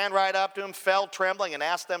 He ran right up to them, fell trembling, and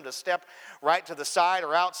asked them to step right to the side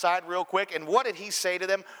or outside real quick. And what did he say to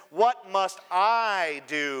them? What must I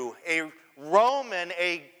do? A Roman,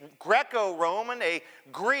 a Greco-Roman, a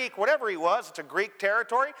Greek, whatever he was, it's a Greek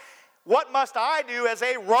territory. What must I do as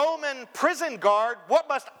a Roman prison guard? What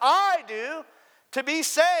must I do to be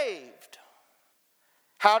saved?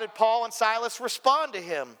 How did Paul and Silas respond to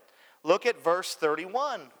him? Look at verse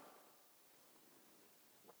 31.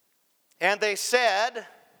 And they said,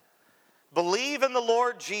 Believe in the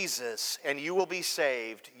Lord Jesus, and you will be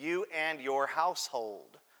saved, you and your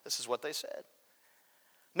household. This is what they said.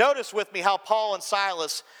 Notice with me how Paul and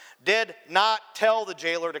Silas did not tell the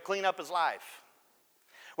jailer to clean up his life.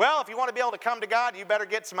 Well, if you want to be able to come to God, you better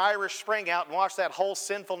get some Irish Spring out and wash that whole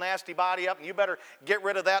sinful, nasty body up. And you better get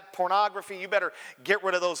rid of that pornography. You better get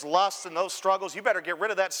rid of those lusts and those struggles. You better get rid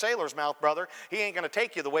of that sailor's mouth, brother. He ain't going to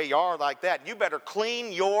take you the way you are like that. You better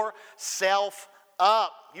clean yourself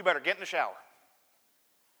up. You better get in the shower.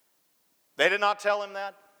 They did not tell him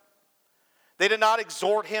that. They did not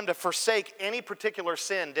exhort him to forsake any particular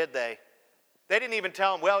sin, did they? They didn't even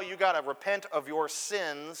tell him, well, you got to repent of your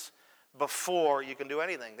sins before you can do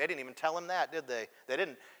anything. They didn't even tell him that, did they? They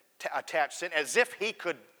didn't attach sin, as if he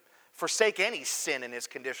could forsake any sin in his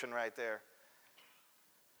condition right there.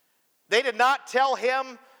 They did not tell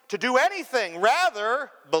him to do anything.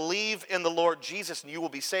 Rather, believe in the Lord Jesus and you will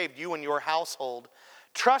be saved, you and your household.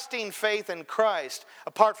 Trusting faith in Christ,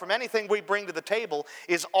 apart from anything we bring to the table,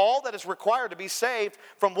 is all that is required to be saved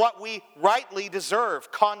from what we rightly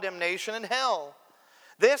deserve, condemnation and hell.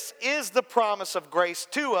 This is the promise of grace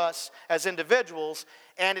to us as individuals,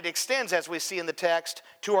 and it extends, as we see in the text,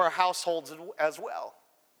 to our households as well.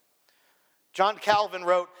 John Calvin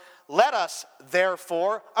wrote, "Let us,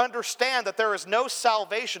 therefore, understand that there is no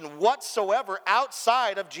salvation whatsoever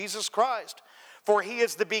outside of Jesus Christ. For he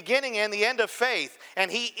is the beginning and the end of faith, and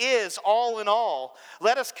he is all in all.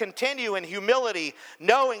 Let us continue in humility,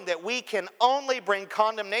 knowing that we can only bring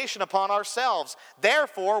condemnation upon ourselves.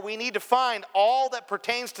 Therefore, we need to find all that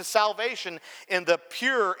pertains to salvation in the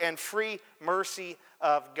pure and free mercy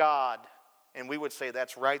of God." And we would say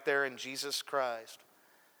that's right there in Jesus Christ.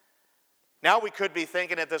 Now we could be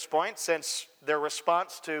thinking at this point, since their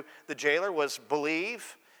response to the jailer was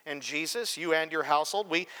believe in Jesus, you and your household,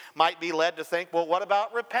 we might be led to think, well, what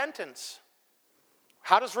about repentance?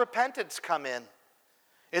 How does repentance come in?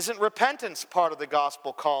 Isn't repentance part of the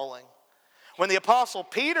gospel calling? When the Apostle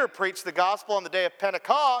Peter preached the gospel on the day of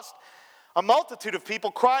Pentecost, a multitude of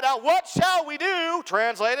people cried out, "What shall we do?"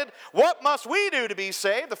 Translated, "What must we do to be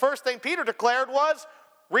saved?" The first thing Peter declared was,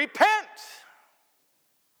 "Repent."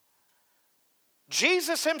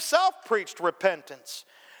 Jesus himself preached repentance.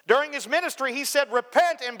 During his ministry, he said,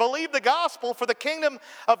 "Repent and believe the gospel, for the kingdom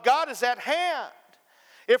of God is at hand."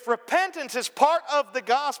 If repentance is part of the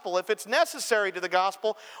gospel, if it's necessary to the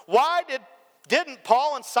gospel, why didn't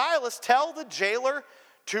Paul and Silas tell the jailer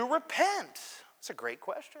to repent? It's a great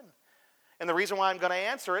question. And the reason why I'm going to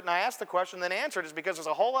answer it, and I asked the question then answered, is because there's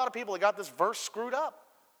a whole lot of people that got this verse screwed up.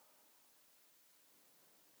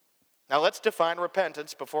 Now let's define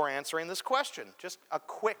repentance before answering this question. Just a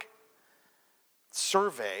quick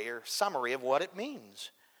survey or summary of what it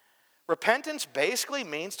means. Repentance basically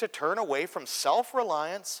means to turn away from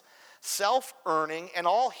self-reliance, self-earning, and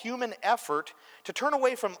all human effort, to turn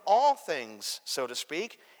away from all things, so to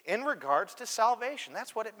speak, in regards to salvation.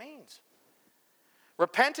 That's what it means.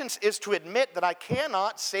 Repentance is to admit that I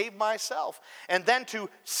cannot save myself, and then to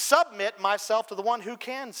submit myself to the one who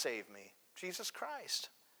can save me, Jesus Christ.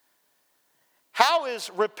 How is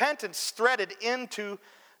repentance threaded into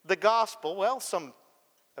the gospel? Well, some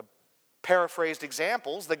paraphrased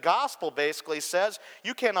examples. The gospel basically says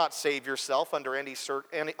you cannot save yourself under any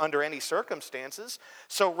circumstances.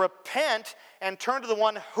 So repent and turn to the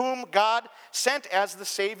one whom God sent as the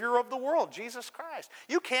Savior of the world, Jesus Christ.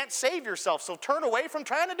 You can't save yourself, so turn away from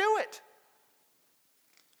trying to do it.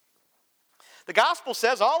 The gospel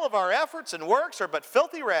says all of our efforts and works are but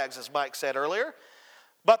filthy rags, as Mike said earlier.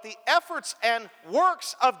 But the efforts and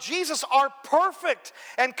works of Jesus are perfect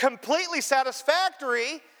and completely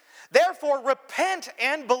satisfactory. Therefore, repent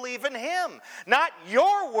and believe in him. Not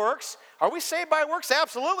your works. Are we saved by works?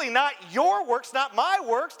 Absolutely. Not your works, not my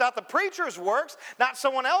works, not the preacher's works, not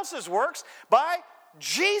someone else's works, by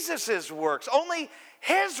Jesus' works. Only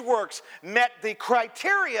his works met the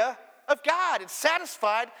criteria of God. It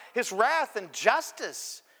satisfied his wrath and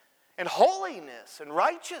justice and holiness and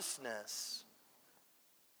righteousness.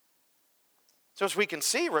 So as we can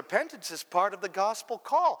see, repentance is part of the gospel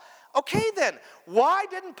call. Okay then, why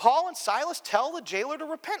didn't Paul and Silas tell the jailer to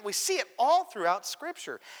repent? We see it all throughout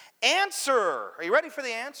Scripture. Answer. Are you ready for the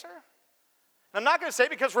answer? I'm not going to say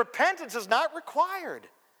because repentance is not required.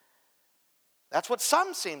 That's what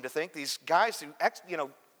some seem to think. These guys who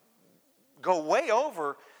go way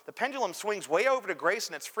over, the pendulum swings way over to grace,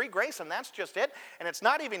 and it's free grace, and that's just it. And it's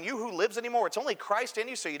not even you who lives anymore. It's only Christ in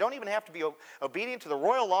you, so you don't even have to be obedient to the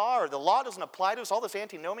royal law, or the law doesn't apply to us, all this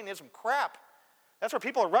antinomianism crap. That's where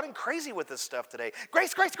people are running crazy with this stuff today.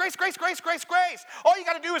 Grace, grace, grace, grace, grace, grace, grace. All you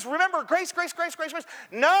got to do is remember grace, grace, grace, grace, grace.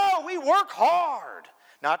 No, we work hard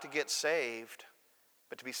not to get saved,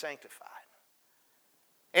 but to be sanctified.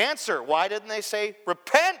 Answer, why didn't they say,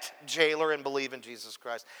 repent, jailer, and believe in Jesus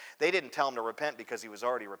Christ? They didn't tell him to repent because he was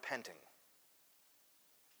already repenting.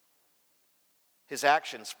 His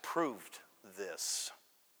actions proved this.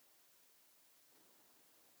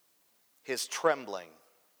 His trembling.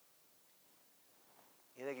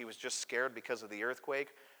 You think he was just scared because of the earthquake,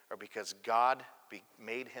 or because God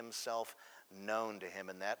made himself known to him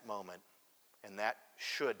in that moment? And that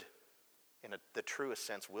should, in the truest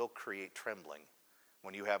sense, will create trembling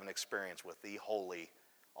when you have an experience with the holy,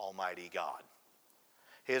 almighty God.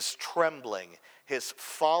 His trembling, his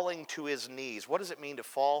falling to his knees. What does it mean to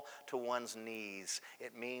fall to one's knees?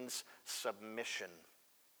 It means submission.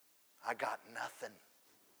 I got nothing.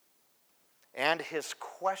 And his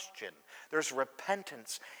question. There's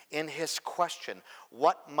repentance in his question.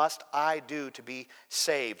 What must I do to be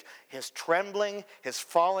saved? His trembling, his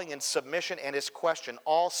falling in submission, and his question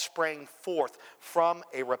all sprang forth from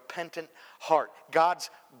a repentant heart. God's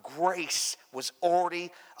grace was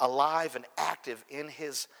already alive and active in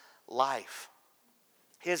his life.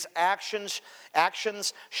 His actions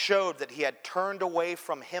showed that he had turned away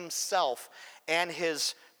from himself and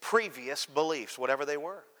his previous beliefs, whatever they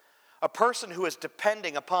were. A person who is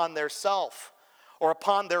depending upon their self or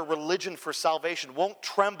upon their religion for salvation won't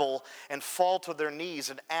tremble and fall to their knees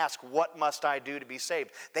and ask, what must I do to be saved?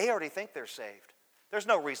 They already think they're saved. There's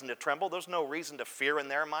no reason to tremble. There's no reason to fear in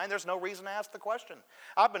their mind. There's no reason to ask the question.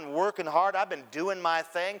 I've been working hard. I've been doing my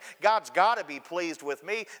thing. God's got to be pleased with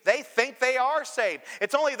me. They think they are saved.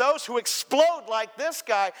 It's only those who explode like this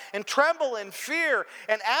guy and tremble in fear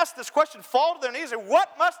and ask this question, fall to their knees, and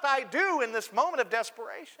what must I do in this moment of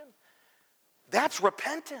desperation? That's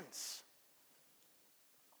repentance.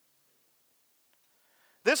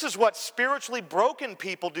 This is what spiritually broken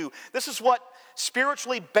people do. This is what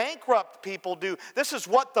spiritually bankrupt people do. This is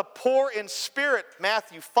what the poor in spirit,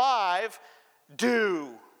 Matthew 5,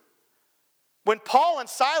 do. When Paul and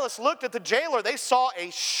Silas looked at the jailer, they saw a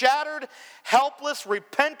shattered, helpless,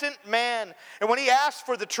 repentant man. And when he asked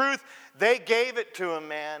for the truth, they gave it to him,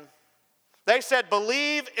 man. They said,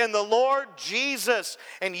 believe in the Lord Jesus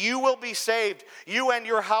and you will be saved, you and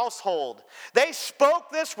your household. They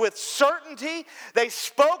spoke this with certainty. They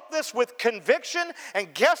spoke this with conviction.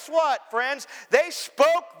 And guess what, friends? They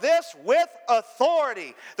spoke this with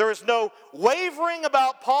authority. There is no wavering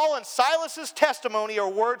about Paul and Silas's testimony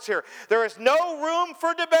or words here. There is no room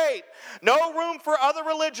for debate, no room for other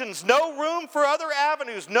religions, no room for other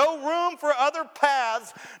avenues, no room for other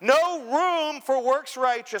paths, no room for works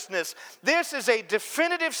righteousness. This is a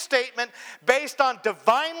definitive statement based on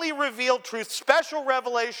divinely revealed truth, special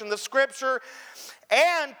revelation, the Scripture,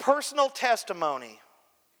 and personal testimony.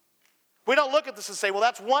 We don't look at this and say, well,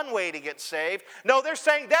 that's one way to get saved. No, they're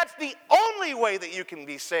saying that's the only way that you can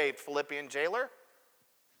be saved, Philippian Jailer.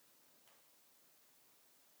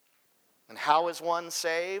 And how is one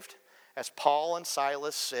saved? As Paul and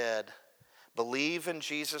Silas said, believe in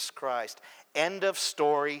Jesus Christ. End of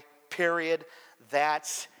story, period.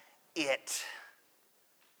 That's it.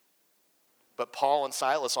 But Paul and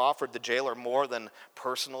Silas offered the jailer more than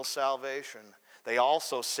personal salvation. They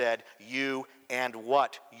also said, you and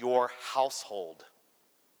what? Your household.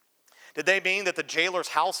 Did they mean that the jailer's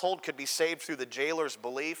household could be saved through the jailer's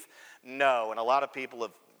belief? No, and a lot of people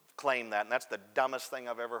have claimed that, and that's the dumbest thing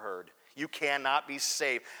I've ever heard. You cannot be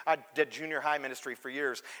saved. I did junior high ministry for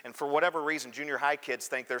years, and for whatever reason, junior high kids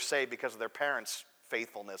think they're saved because of their parents'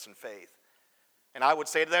 faithfulness and faith. And I would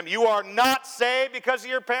say to them, you are not saved because of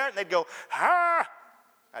your parent. And they'd go, ha!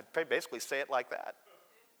 I'd basically say it like that.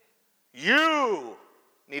 You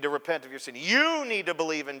need to repent of your sin. You need to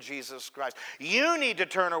believe in Jesus Christ. You need to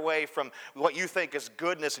turn away from what you think is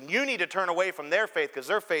goodness. And you need to turn away from their faith because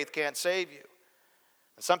their faith can't save you.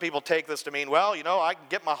 And some people take this to mean, well, I can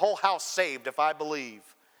get my whole house saved if I believe.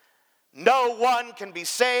 No one can be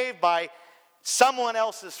saved by someone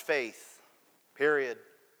else's faith. Period.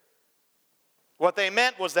 What they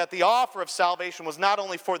meant was that the offer of salvation was not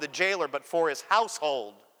only for the jailer, but for his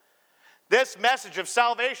household. This message of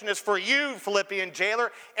salvation is for you, Philippian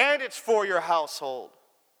jailer, and it's for your household.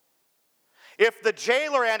 If the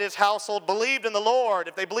jailer and his household believed in the Lord,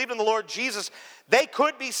 if they believed in the Lord Jesus, they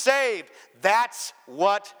could be saved. That's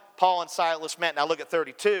what Paul and Silas meant. Now look at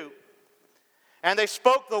 32. And they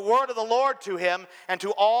spoke the word of the Lord to him and to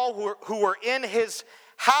all who were in his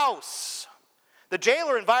house. The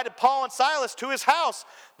jailer invited Paul and Silas to his house.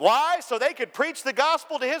 Why? So they could preach the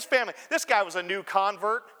gospel to his family. This guy was a new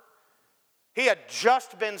convert. He had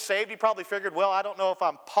just been saved. He probably figured, well, I don't know if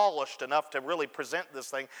I'm polished enough to really present this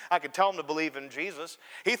thing. I could tell them to believe in Jesus.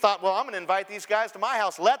 He thought, well, I'm going to invite these guys to my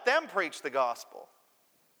house. Let them preach the gospel.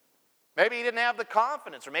 Maybe he didn't have the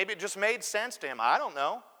confidence, or maybe it just made sense to him. I don't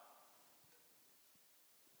know.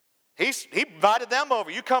 He invited them over.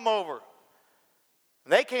 You come over.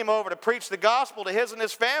 And they came over to preach the gospel to his and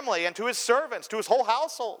his family and to his servants, to his whole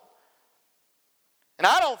household. And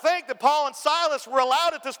I don't think that Paul and Silas were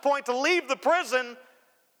allowed at this point to leave the prison.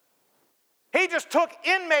 He just took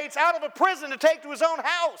inmates out of a prison to take to his own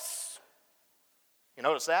house. You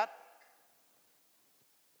notice that?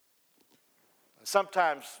 And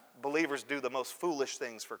sometimes believers do the most foolish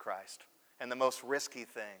things for Christ and the most risky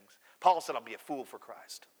things. Paul said, I'll be a fool for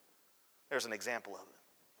Christ. There's an example of it.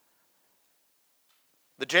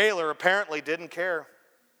 The jailer apparently didn't care.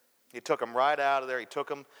 He took him right out of there. He took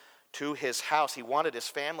him to his house. He wanted his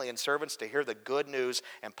family and servants to hear the good news,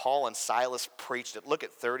 and Paul and Silas preached it. Look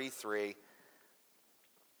at 33.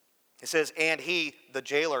 It says, and he, the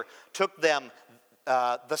jailer, took them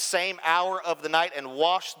the same hour of the night and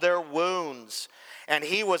washed their wounds. And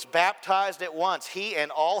he was baptized at once, he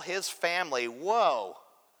and all his family. Whoa.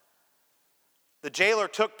 The jailer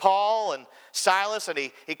took Paul and Silas and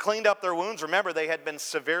he cleaned up their wounds. Remember, they had been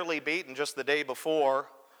severely beaten just the day before,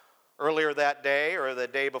 earlier that day or the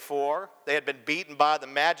day before. They had been beaten by the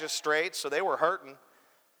magistrates, so they were hurting.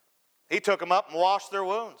 He took them up and washed their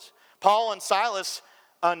wounds. Paul and Silas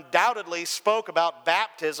undoubtedly spoke about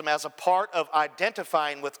baptism as a part of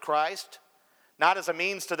identifying with Christ, not as a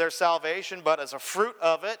means to their salvation, but as a fruit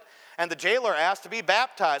of it. And the jailer asked to be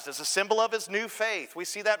baptized as a symbol of his new faith. We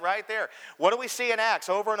see that right there. What do we see in Acts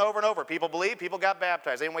over and over and over? People believed, people got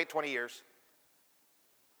baptized. They didn't wait 20 years.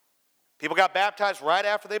 People got baptized right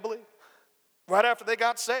after they believed, right after they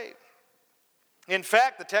got saved. In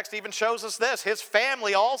fact, the text even shows us this. His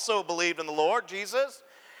family also believed in the Lord Jesus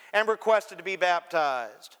and requested to be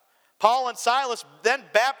baptized. Paul and Silas then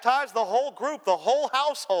baptized the whole group, the whole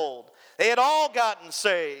household. They had all gotten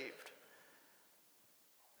saved.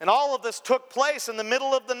 And all of this took place in the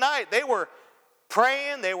middle of the night. They were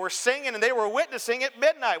praying, they were singing, and they were witnessing at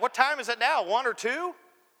midnight. What time is it now, 1 or 2?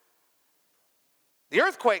 The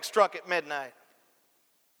earthquake struck at midnight.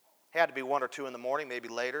 It had to be 1 or 2 in the morning, maybe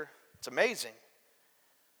later. It's amazing.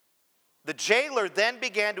 The jailer then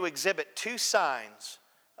began to exhibit 2 signs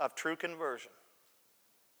of true conversion,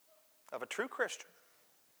 of a true Christian.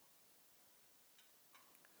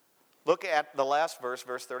 Look at the last verse,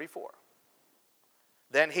 verse 34.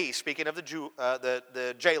 Then he, speaking of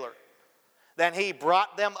the jailer, then he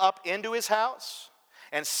brought them up into his house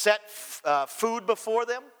and set food before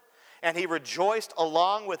them, and he rejoiced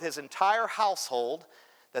along with his entire household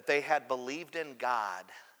that they had believed in God.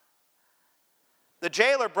 The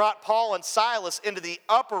jailer brought Paul and Silas into the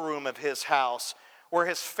upper room of his house where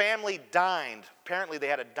his family dined. Apparently they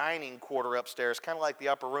had a dining quarter upstairs, kind of like the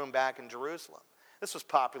upper room back in Jerusalem. This was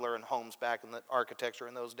popular in homes back in the architecture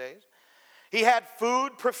in those days. He had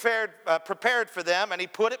food prepared for them, and he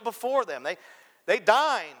put it before them. They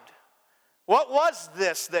dined. What was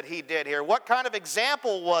this that he did here? What kind of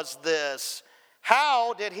example was this?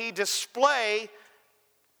 How did he display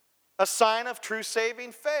a sign of true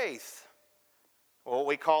saving faith? Well,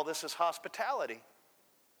 we call this as hospitality.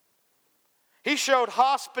 He showed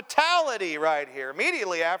hospitality right here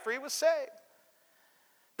immediately after he was saved.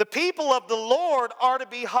 The people of the Lord are to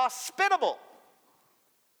be hospitable.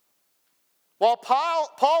 While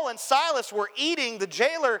Paul and Silas were eating, the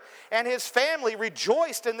jailer and his family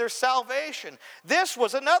rejoiced in their salvation. This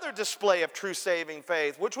was another display of true saving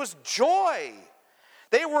faith, which was joy.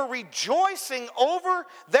 They were rejoicing over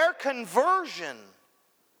their conversion.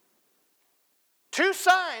 2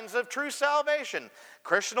 signs of true salvation.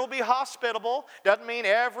 Christian will be hospitable. Doesn't mean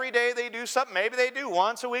every day they do something. Maybe they do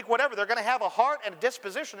once a week, whatever. They're going to have a heart and a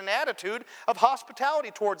disposition and attitude of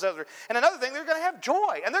hospitality towards others. And another thing, they're going to have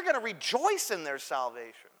joy. And they're going to rejoice in their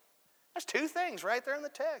salvation. That's 2 things right there in the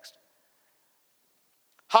text.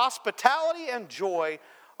 Hospitality and joy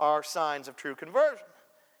are signs of true conversion.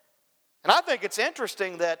 And I think it's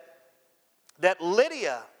interesting that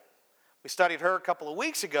Lydia, we studied her a couple of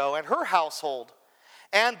weeks ago, and her household,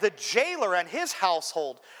 and the jailer and his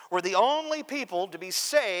household were the only people to be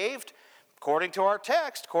saved, according to our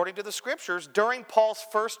text, according to the scriptures, during Paul's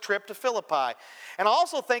first trip to Philippi. And I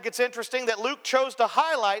also think it's interesting that Luke chose to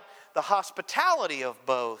highlight the hospitality of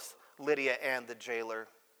both Lydia and the jailer.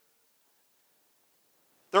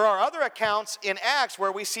 There are other accounts in Acts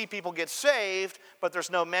where we see people get saved, but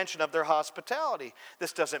there's no mention of their hospitality.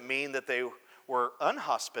 This doesn't mean that they were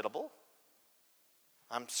unhospitable.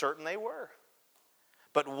 I'm certain they were.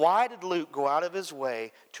 But why did Luke go out of his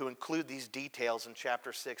way to include these details in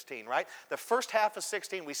chapter 16, right? The first half of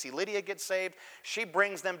 16, we see Lydia get saved. She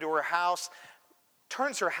brings them to her house.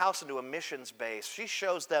 turns her house into a missions base. She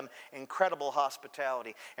shows them incredible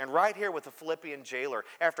hospitality. And right here with the Philippian jailer,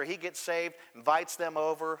 after he gets saved, invites them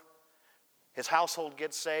over, his household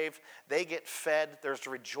gets saved, they get fed, there's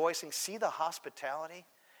rejoicing. See the hospitality?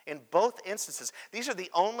 In both instances, these are the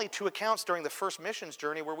only two accounts during the first missions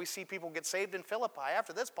journey where we see people get saved in Philippi.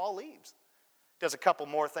 After this, Paul leaves. Does a couple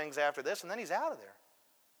more things after this, and then he's out of there.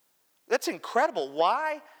 That's incredible.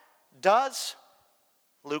 Why does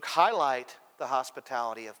Luke highlight the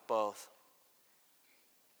hospitality of both?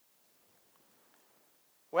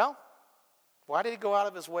 Well, why did he go out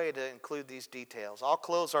of his way to include these details? I'll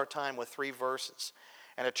close our time with 3 verses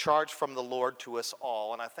and a charge from the Lord to us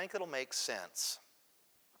all, and I think it'll make sense.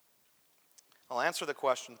 I'll answer the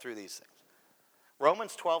question through these things.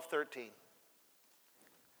 Romans 12:13.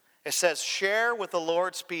 It says, share with the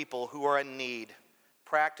Lord's people who are in need.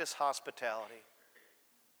 Practice hospitality.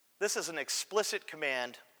 This is an explicit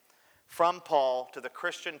command from Paul to the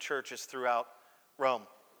Christian churches throughout Rome.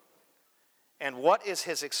 And what is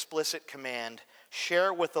his explicit command?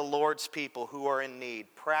 Share with the Lord's people who are in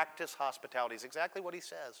need. Practice hospitality is exactly what he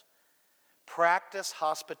says. Practice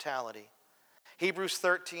hospitality. Hebrews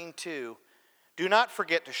 13:2. Do not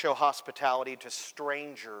forget to show hospitality to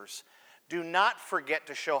strangers. Do not forget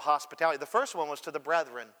to show hospitality. The first one was to the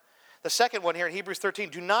brethren. The second one here in Hebrews 13,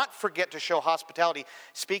 do not forget to show hospitality.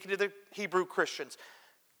 Speaking to the Hebrew Christians,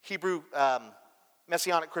 Hebrew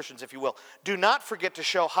Messianic Christians, if you will. Do not forget to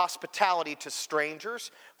show hospitality to strangers,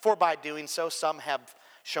 for by doing so, some have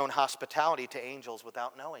shown hospitality to angels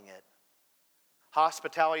without knowing it.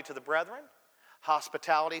 Hospitality to the brethren,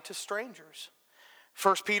 hospitality to strangers.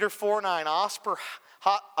 1 Peter 4:9,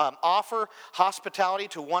 offer hospitality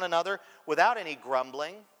to one another without any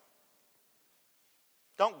grumbling.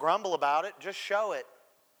 Don't grumble about it, just show it.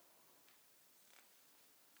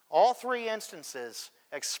 All 3 instances,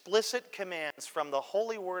 explicit commands from the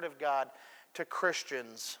holy word of God to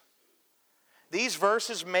Christians. These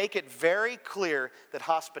verses make it very clear that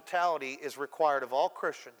hospitality is required of all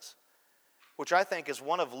Christians, which I think is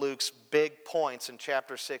one of Luke's big points in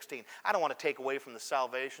chapter 16. I don't want to take away from the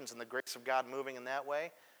salvations and the grace of God moving in that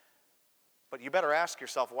way, but you better ask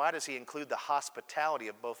yourself, why does he include the hospitality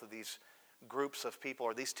of both of these groups of people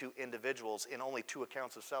or these 2 individuals in only 2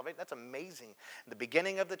 accounts of salvation? That's amazing. In the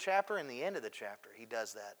beginning of the chapter and the end of the chapter, he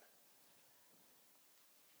does that.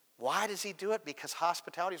 Why does he do it? Because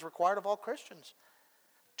hospitality is required of all Christians,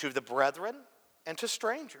 to the brethren and to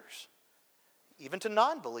strangers, even to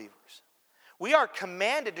non-believers. We are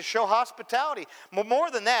commanded to show hospitality.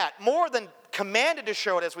 More than that, more than commanded to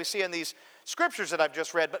show it, as we see in these scriptures that I've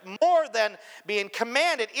just read, but more than being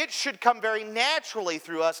commanded, it should come very naturally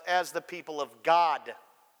through us as the people of God. You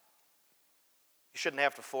shouldn't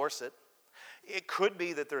have to force it. It could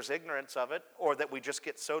be that there's ignorance of it, or that we just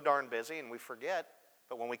get so darn busy and we forget.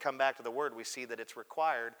 But when we come back to the Word, we see that it's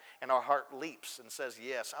required, and our heart leaps and says,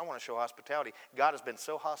 yes, I want to show hospitality. God has been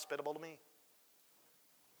so hospitable to me.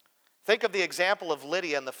 Think of the example of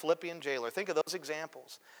Lydia and the Philippian jailer. Think of those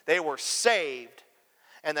examples. They were saved,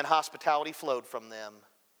 and then hospitality flowed from them.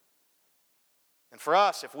 And for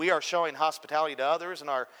us, if we are showing hospitality to others in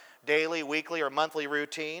our daily, weekly, or monthly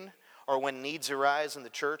routine, or when needs arise in the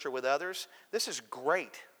church or with others, this is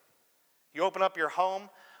great. You open up your home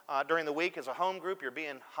during the week as a home group, you're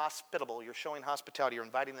being hospitable. You're showing hospitality. You're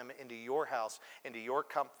inviting them into your house, into your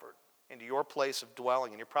comfort, into your place of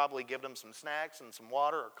dwelling, and you're probably giving them some snacks and some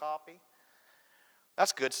water or coffee.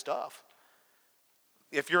 That's good stuff.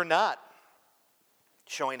 If you're not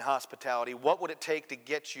showing hospitality, what would it take to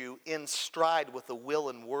get you in stride with the will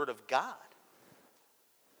and word of God?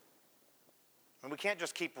 And we can't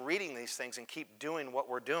just keep reading these things and keep doing what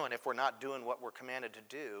we're doing if we're not doing what we're commanded to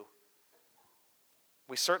do.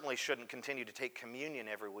 We certainly shouldn't continue to take communion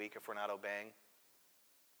every week if we're not obeying.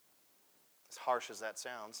 As harsh as that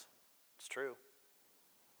sounds, it's true.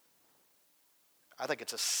 I think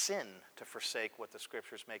it's a sin to forsake what the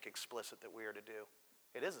Scriptures make explicit that we are to do.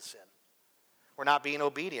 It is a sin. We're not being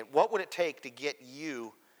obedient. What would it take to get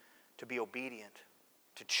you to be obedient,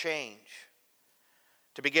 to change,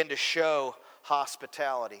 to begin to show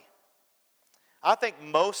hospitality? I think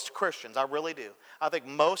most Christians, I really do, I think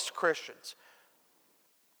most Christians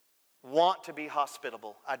want to be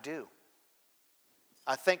hospitable. I do.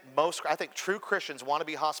 I think true Christians want to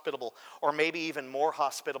be hospitable, or maybe even more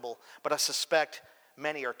hospitable, but I suspect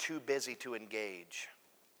many are too busy to engage.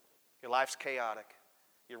 Your life's chaotic.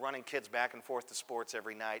 You're running kids back and forth to sports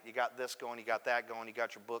every night. You got this going, you got that going, you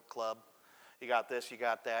got your book club. You got this, you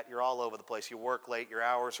got that. You're all over the place. You work late, your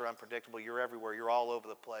hours are unpredictable, you're everywhere, you're all over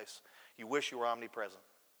the place. You wish you were omnipresent.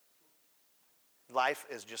 Life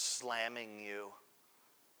is just slamming you.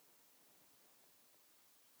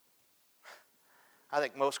 I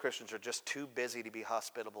think most Christians are just too busy to be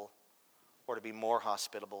hospitable or to be more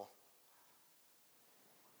hospitable.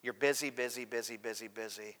 You're busy, busy, busy, busy,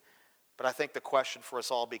 busy. But I think the question for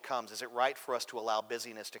us all becomes, is it right for us to allow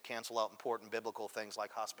busyness to cancel out important biblical things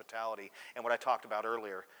like hospitality and what I talked about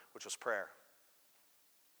earlier, which was prayer?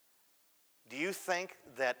 Do you think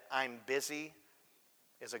that I'm busy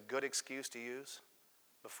is a good excuse to use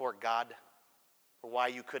before God for why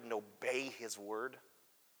you couldn't obey His word?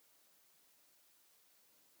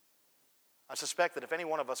 I suspect that if any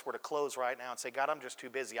one of us were to close right now and say, God, I'm just too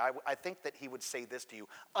busy, I think that He would say this to you: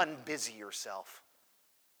 unbusy yourself.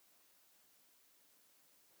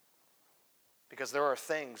 Because there are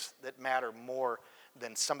things that matter more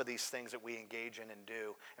than some of these things that we engage in and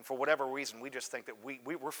do. And for whatever reason, we just think that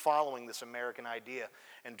we're following this American idea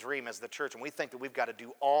and dream as the church. And we think that we've got to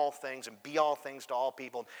do all things and be all things to all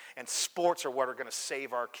people. And sports are what are going to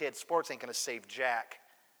save our kids. Sports ain't going to save Jack.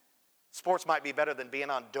 Sports might be better than being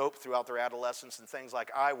on dope throughout their adolescence and things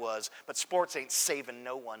like I was. But sports ain't saving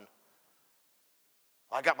no one.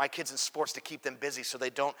 I got my kids in sports to keep them busy so they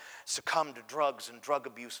don't succumb to drugs and drug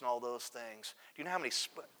abuse and all those things. Do you know how many,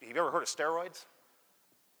 have you ever heard of steroids?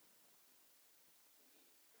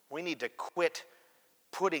 We need to quit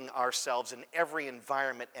putting ourselves in every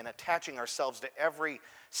environment and attaching ourselves to every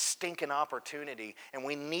stinking opportunity. And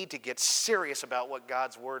we need to get serious about what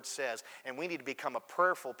God's word says. And we need to become a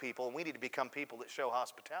prayerful people, and we need to become people that show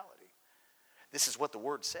hospitality. This is what the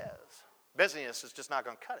word says. Busyness is just not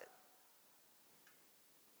going to cut it.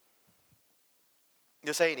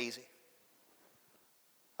 This ain't easy.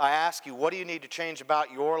 I ask you, what do you need to change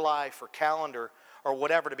about your life or calendar or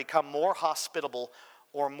whatever to become more hospitable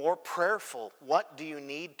or more prayerful? What do you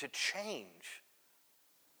need to change?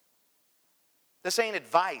 This ain't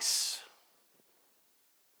advice.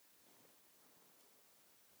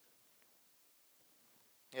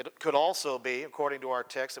 It could also be, according to our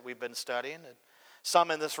text that we've been studying, that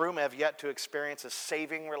some in this room have yet to experience a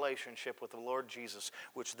saving relationship with the Lord Jesus,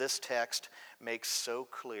 which this text makes so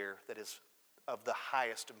clear that is of the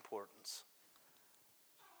highest importance.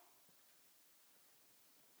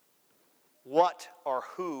 What or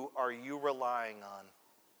who are you relying on?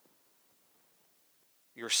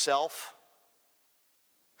 Yourself?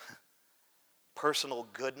 Personal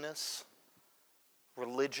goodness?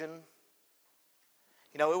 Religion?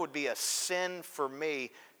 You know, it would be a sin for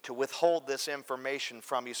me to withhold this information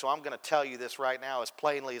from you, so I'm going to tell you this right now as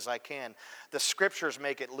plainly as I can. The scriptures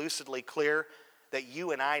make it lucidly clear that you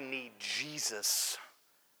and I need Jesus,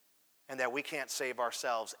 and that we can't save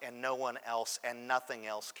ourselves, and no one else and nothing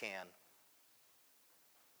else can.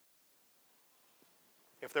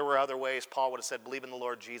 If there were other ways, Paul would have said, believe in the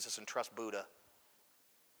Lord Jesus and trust Buddha.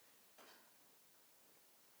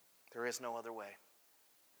 There is no other way.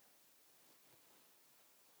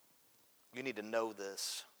 You need to know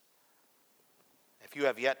this. If you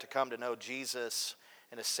have yet to come to know Jesus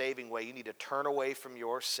in a saving way, you need to turn away from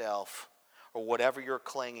yourself or whatever you're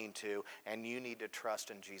clinging to, and you need to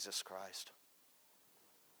trust in Jesus Christ.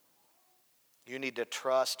 You need to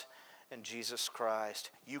trust in Jesus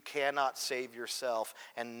Christ. You cannot save yourself,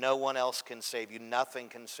 and no one else can save you. Nothing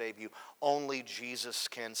can save you. Only Jesus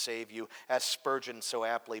can save you. As Spurgeon so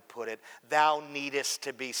aptly put it, thou needest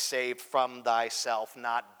to be saved from thyself,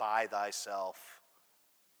 not by thyself.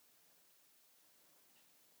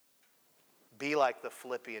 Be like the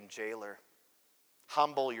Philippian jailer.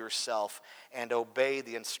 Humble yourself and obey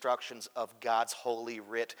the instructions of God's holy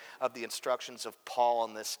writ, of the instructions of Paul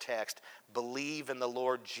in this text. Believe in the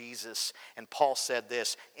Lord Jesus. And Paul said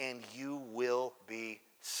this, and you will be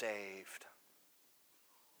saved.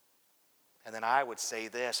 And then I would say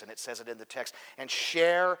this, and it says it in the text, and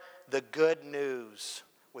share the good news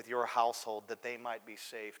with your household that they might be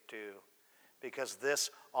saved too. Because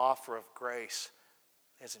this offer of grace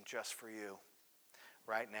isn't just for you.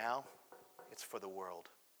 Right now, it's for the world.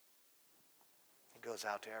 It goes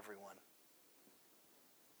out to everyone.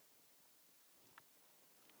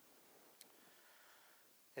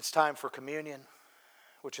 It's time for communion,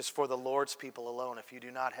 which is for the Lord's people alone. If you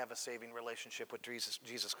do not have a saving relationship with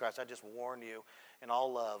Jesus Christ, I just warn you in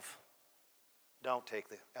all love, don't take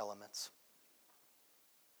the elements.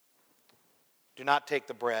 Do not take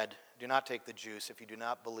the bread. Do not take the juice if you do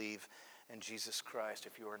not believe in Jesus Christ,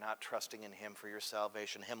 if you are not trusting in Him for your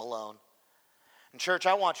salvation, Him alone. And church,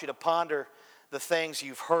 I want you to ponder the things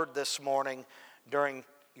you've heard this morning during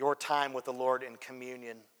your time with the Lord in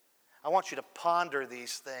communion. I want you to ponder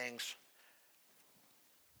these things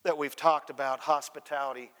that we've talked about,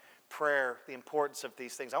 hospitality, prayer, the importance of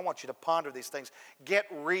these things. I want you to ponder these things. Get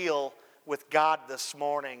real with God this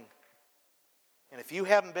morning. And if you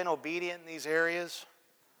haven't been obedient in these areas,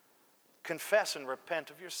 confess and repent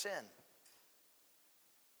of your sin.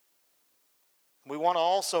 We want to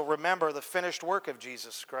also remember the finished work of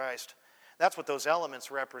Jesus Christ. That's what those elements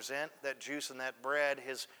represent, that juice and that bread,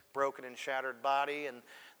 his broken and shattered body, and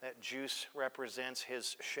that juice represents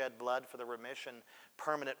his shed blood for the remission,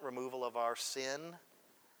 permanent removal of our sin.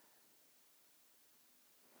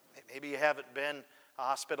 Maybe you haven't been a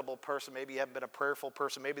hospitable person. Maybe you haven't been a prayerful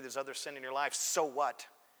person. Maybe there's other sin in your life. So what?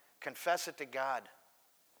 Confess it to God.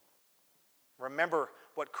 Remember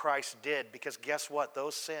what Christ did, because guess what?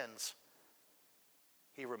 Those sins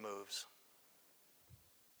he removes.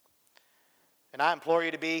 And I implore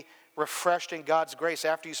you to be refreshed in God's grace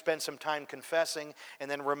after you spend some time confessing and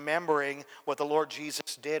then remembering what the Lord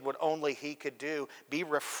Jesus did, what only he could do. Be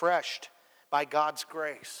refreshed by God's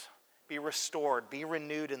grace. Be restored. Be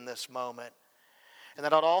renewed in this moment. And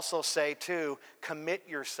then I'd also say, too, commit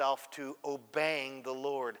yourself to obeying the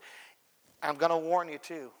Lord. I'm going to warn you,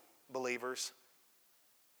 too, believers.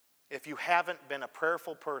 If you haven't been a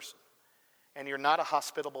prayerful person and you're not a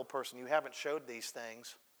hospitable person, you haven't showed these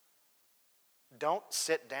things, don't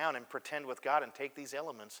sit down and pretend with God and take these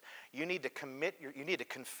elements. You need to you need to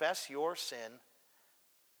confess your sin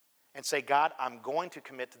and say, God, I'm going to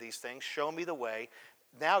commit to these things. Show me the way.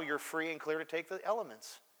 Now you're free and clear to take the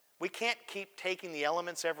elements. We can't keep taking the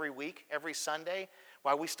elements every week, every Sunday,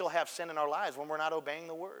 while we still have sin in our lives when we're not obeying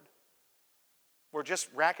the word. We're just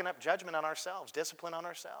racking up judgment on ourselves, discipline on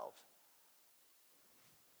ourselves.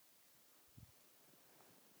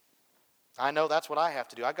 I know that's what I have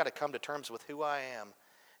to do. I've got to come to terms with who I am.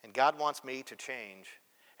 And God wants me to change.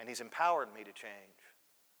 And he's empowered me to change.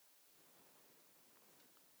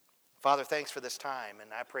 Father, thanks for this time.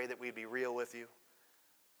 And I pray that we'd be real with you.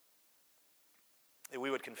 That we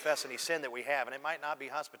would confess any sin that we have. And it might not be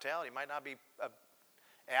hospitality. It might not be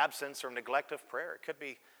absence or neglect of prayer. It could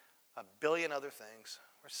be a billion other things.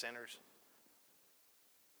 We're sinners.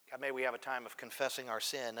 God, may we have a time of confessing our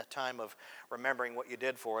sin, a time of remembering what you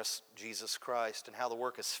did for us, Jesus Christ, and how the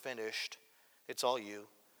work is finished. It's all you.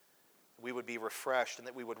 We would be refreshed and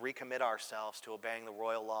that we would recommit ourselves to obeying the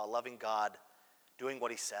royal law, loving God, doing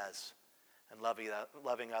what he says, and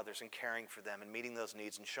loving others and caring for them and meeting those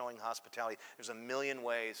needs and showing hospitality. There's a million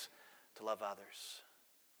ways to love others.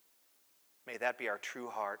 May that be our true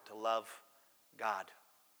heart, to love God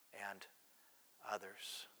and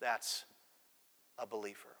others. That's a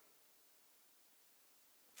believer.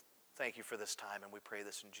 Thank you for this time, and we pray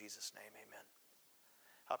this in Jesus' name. Amen.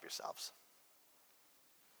 Help yourselves.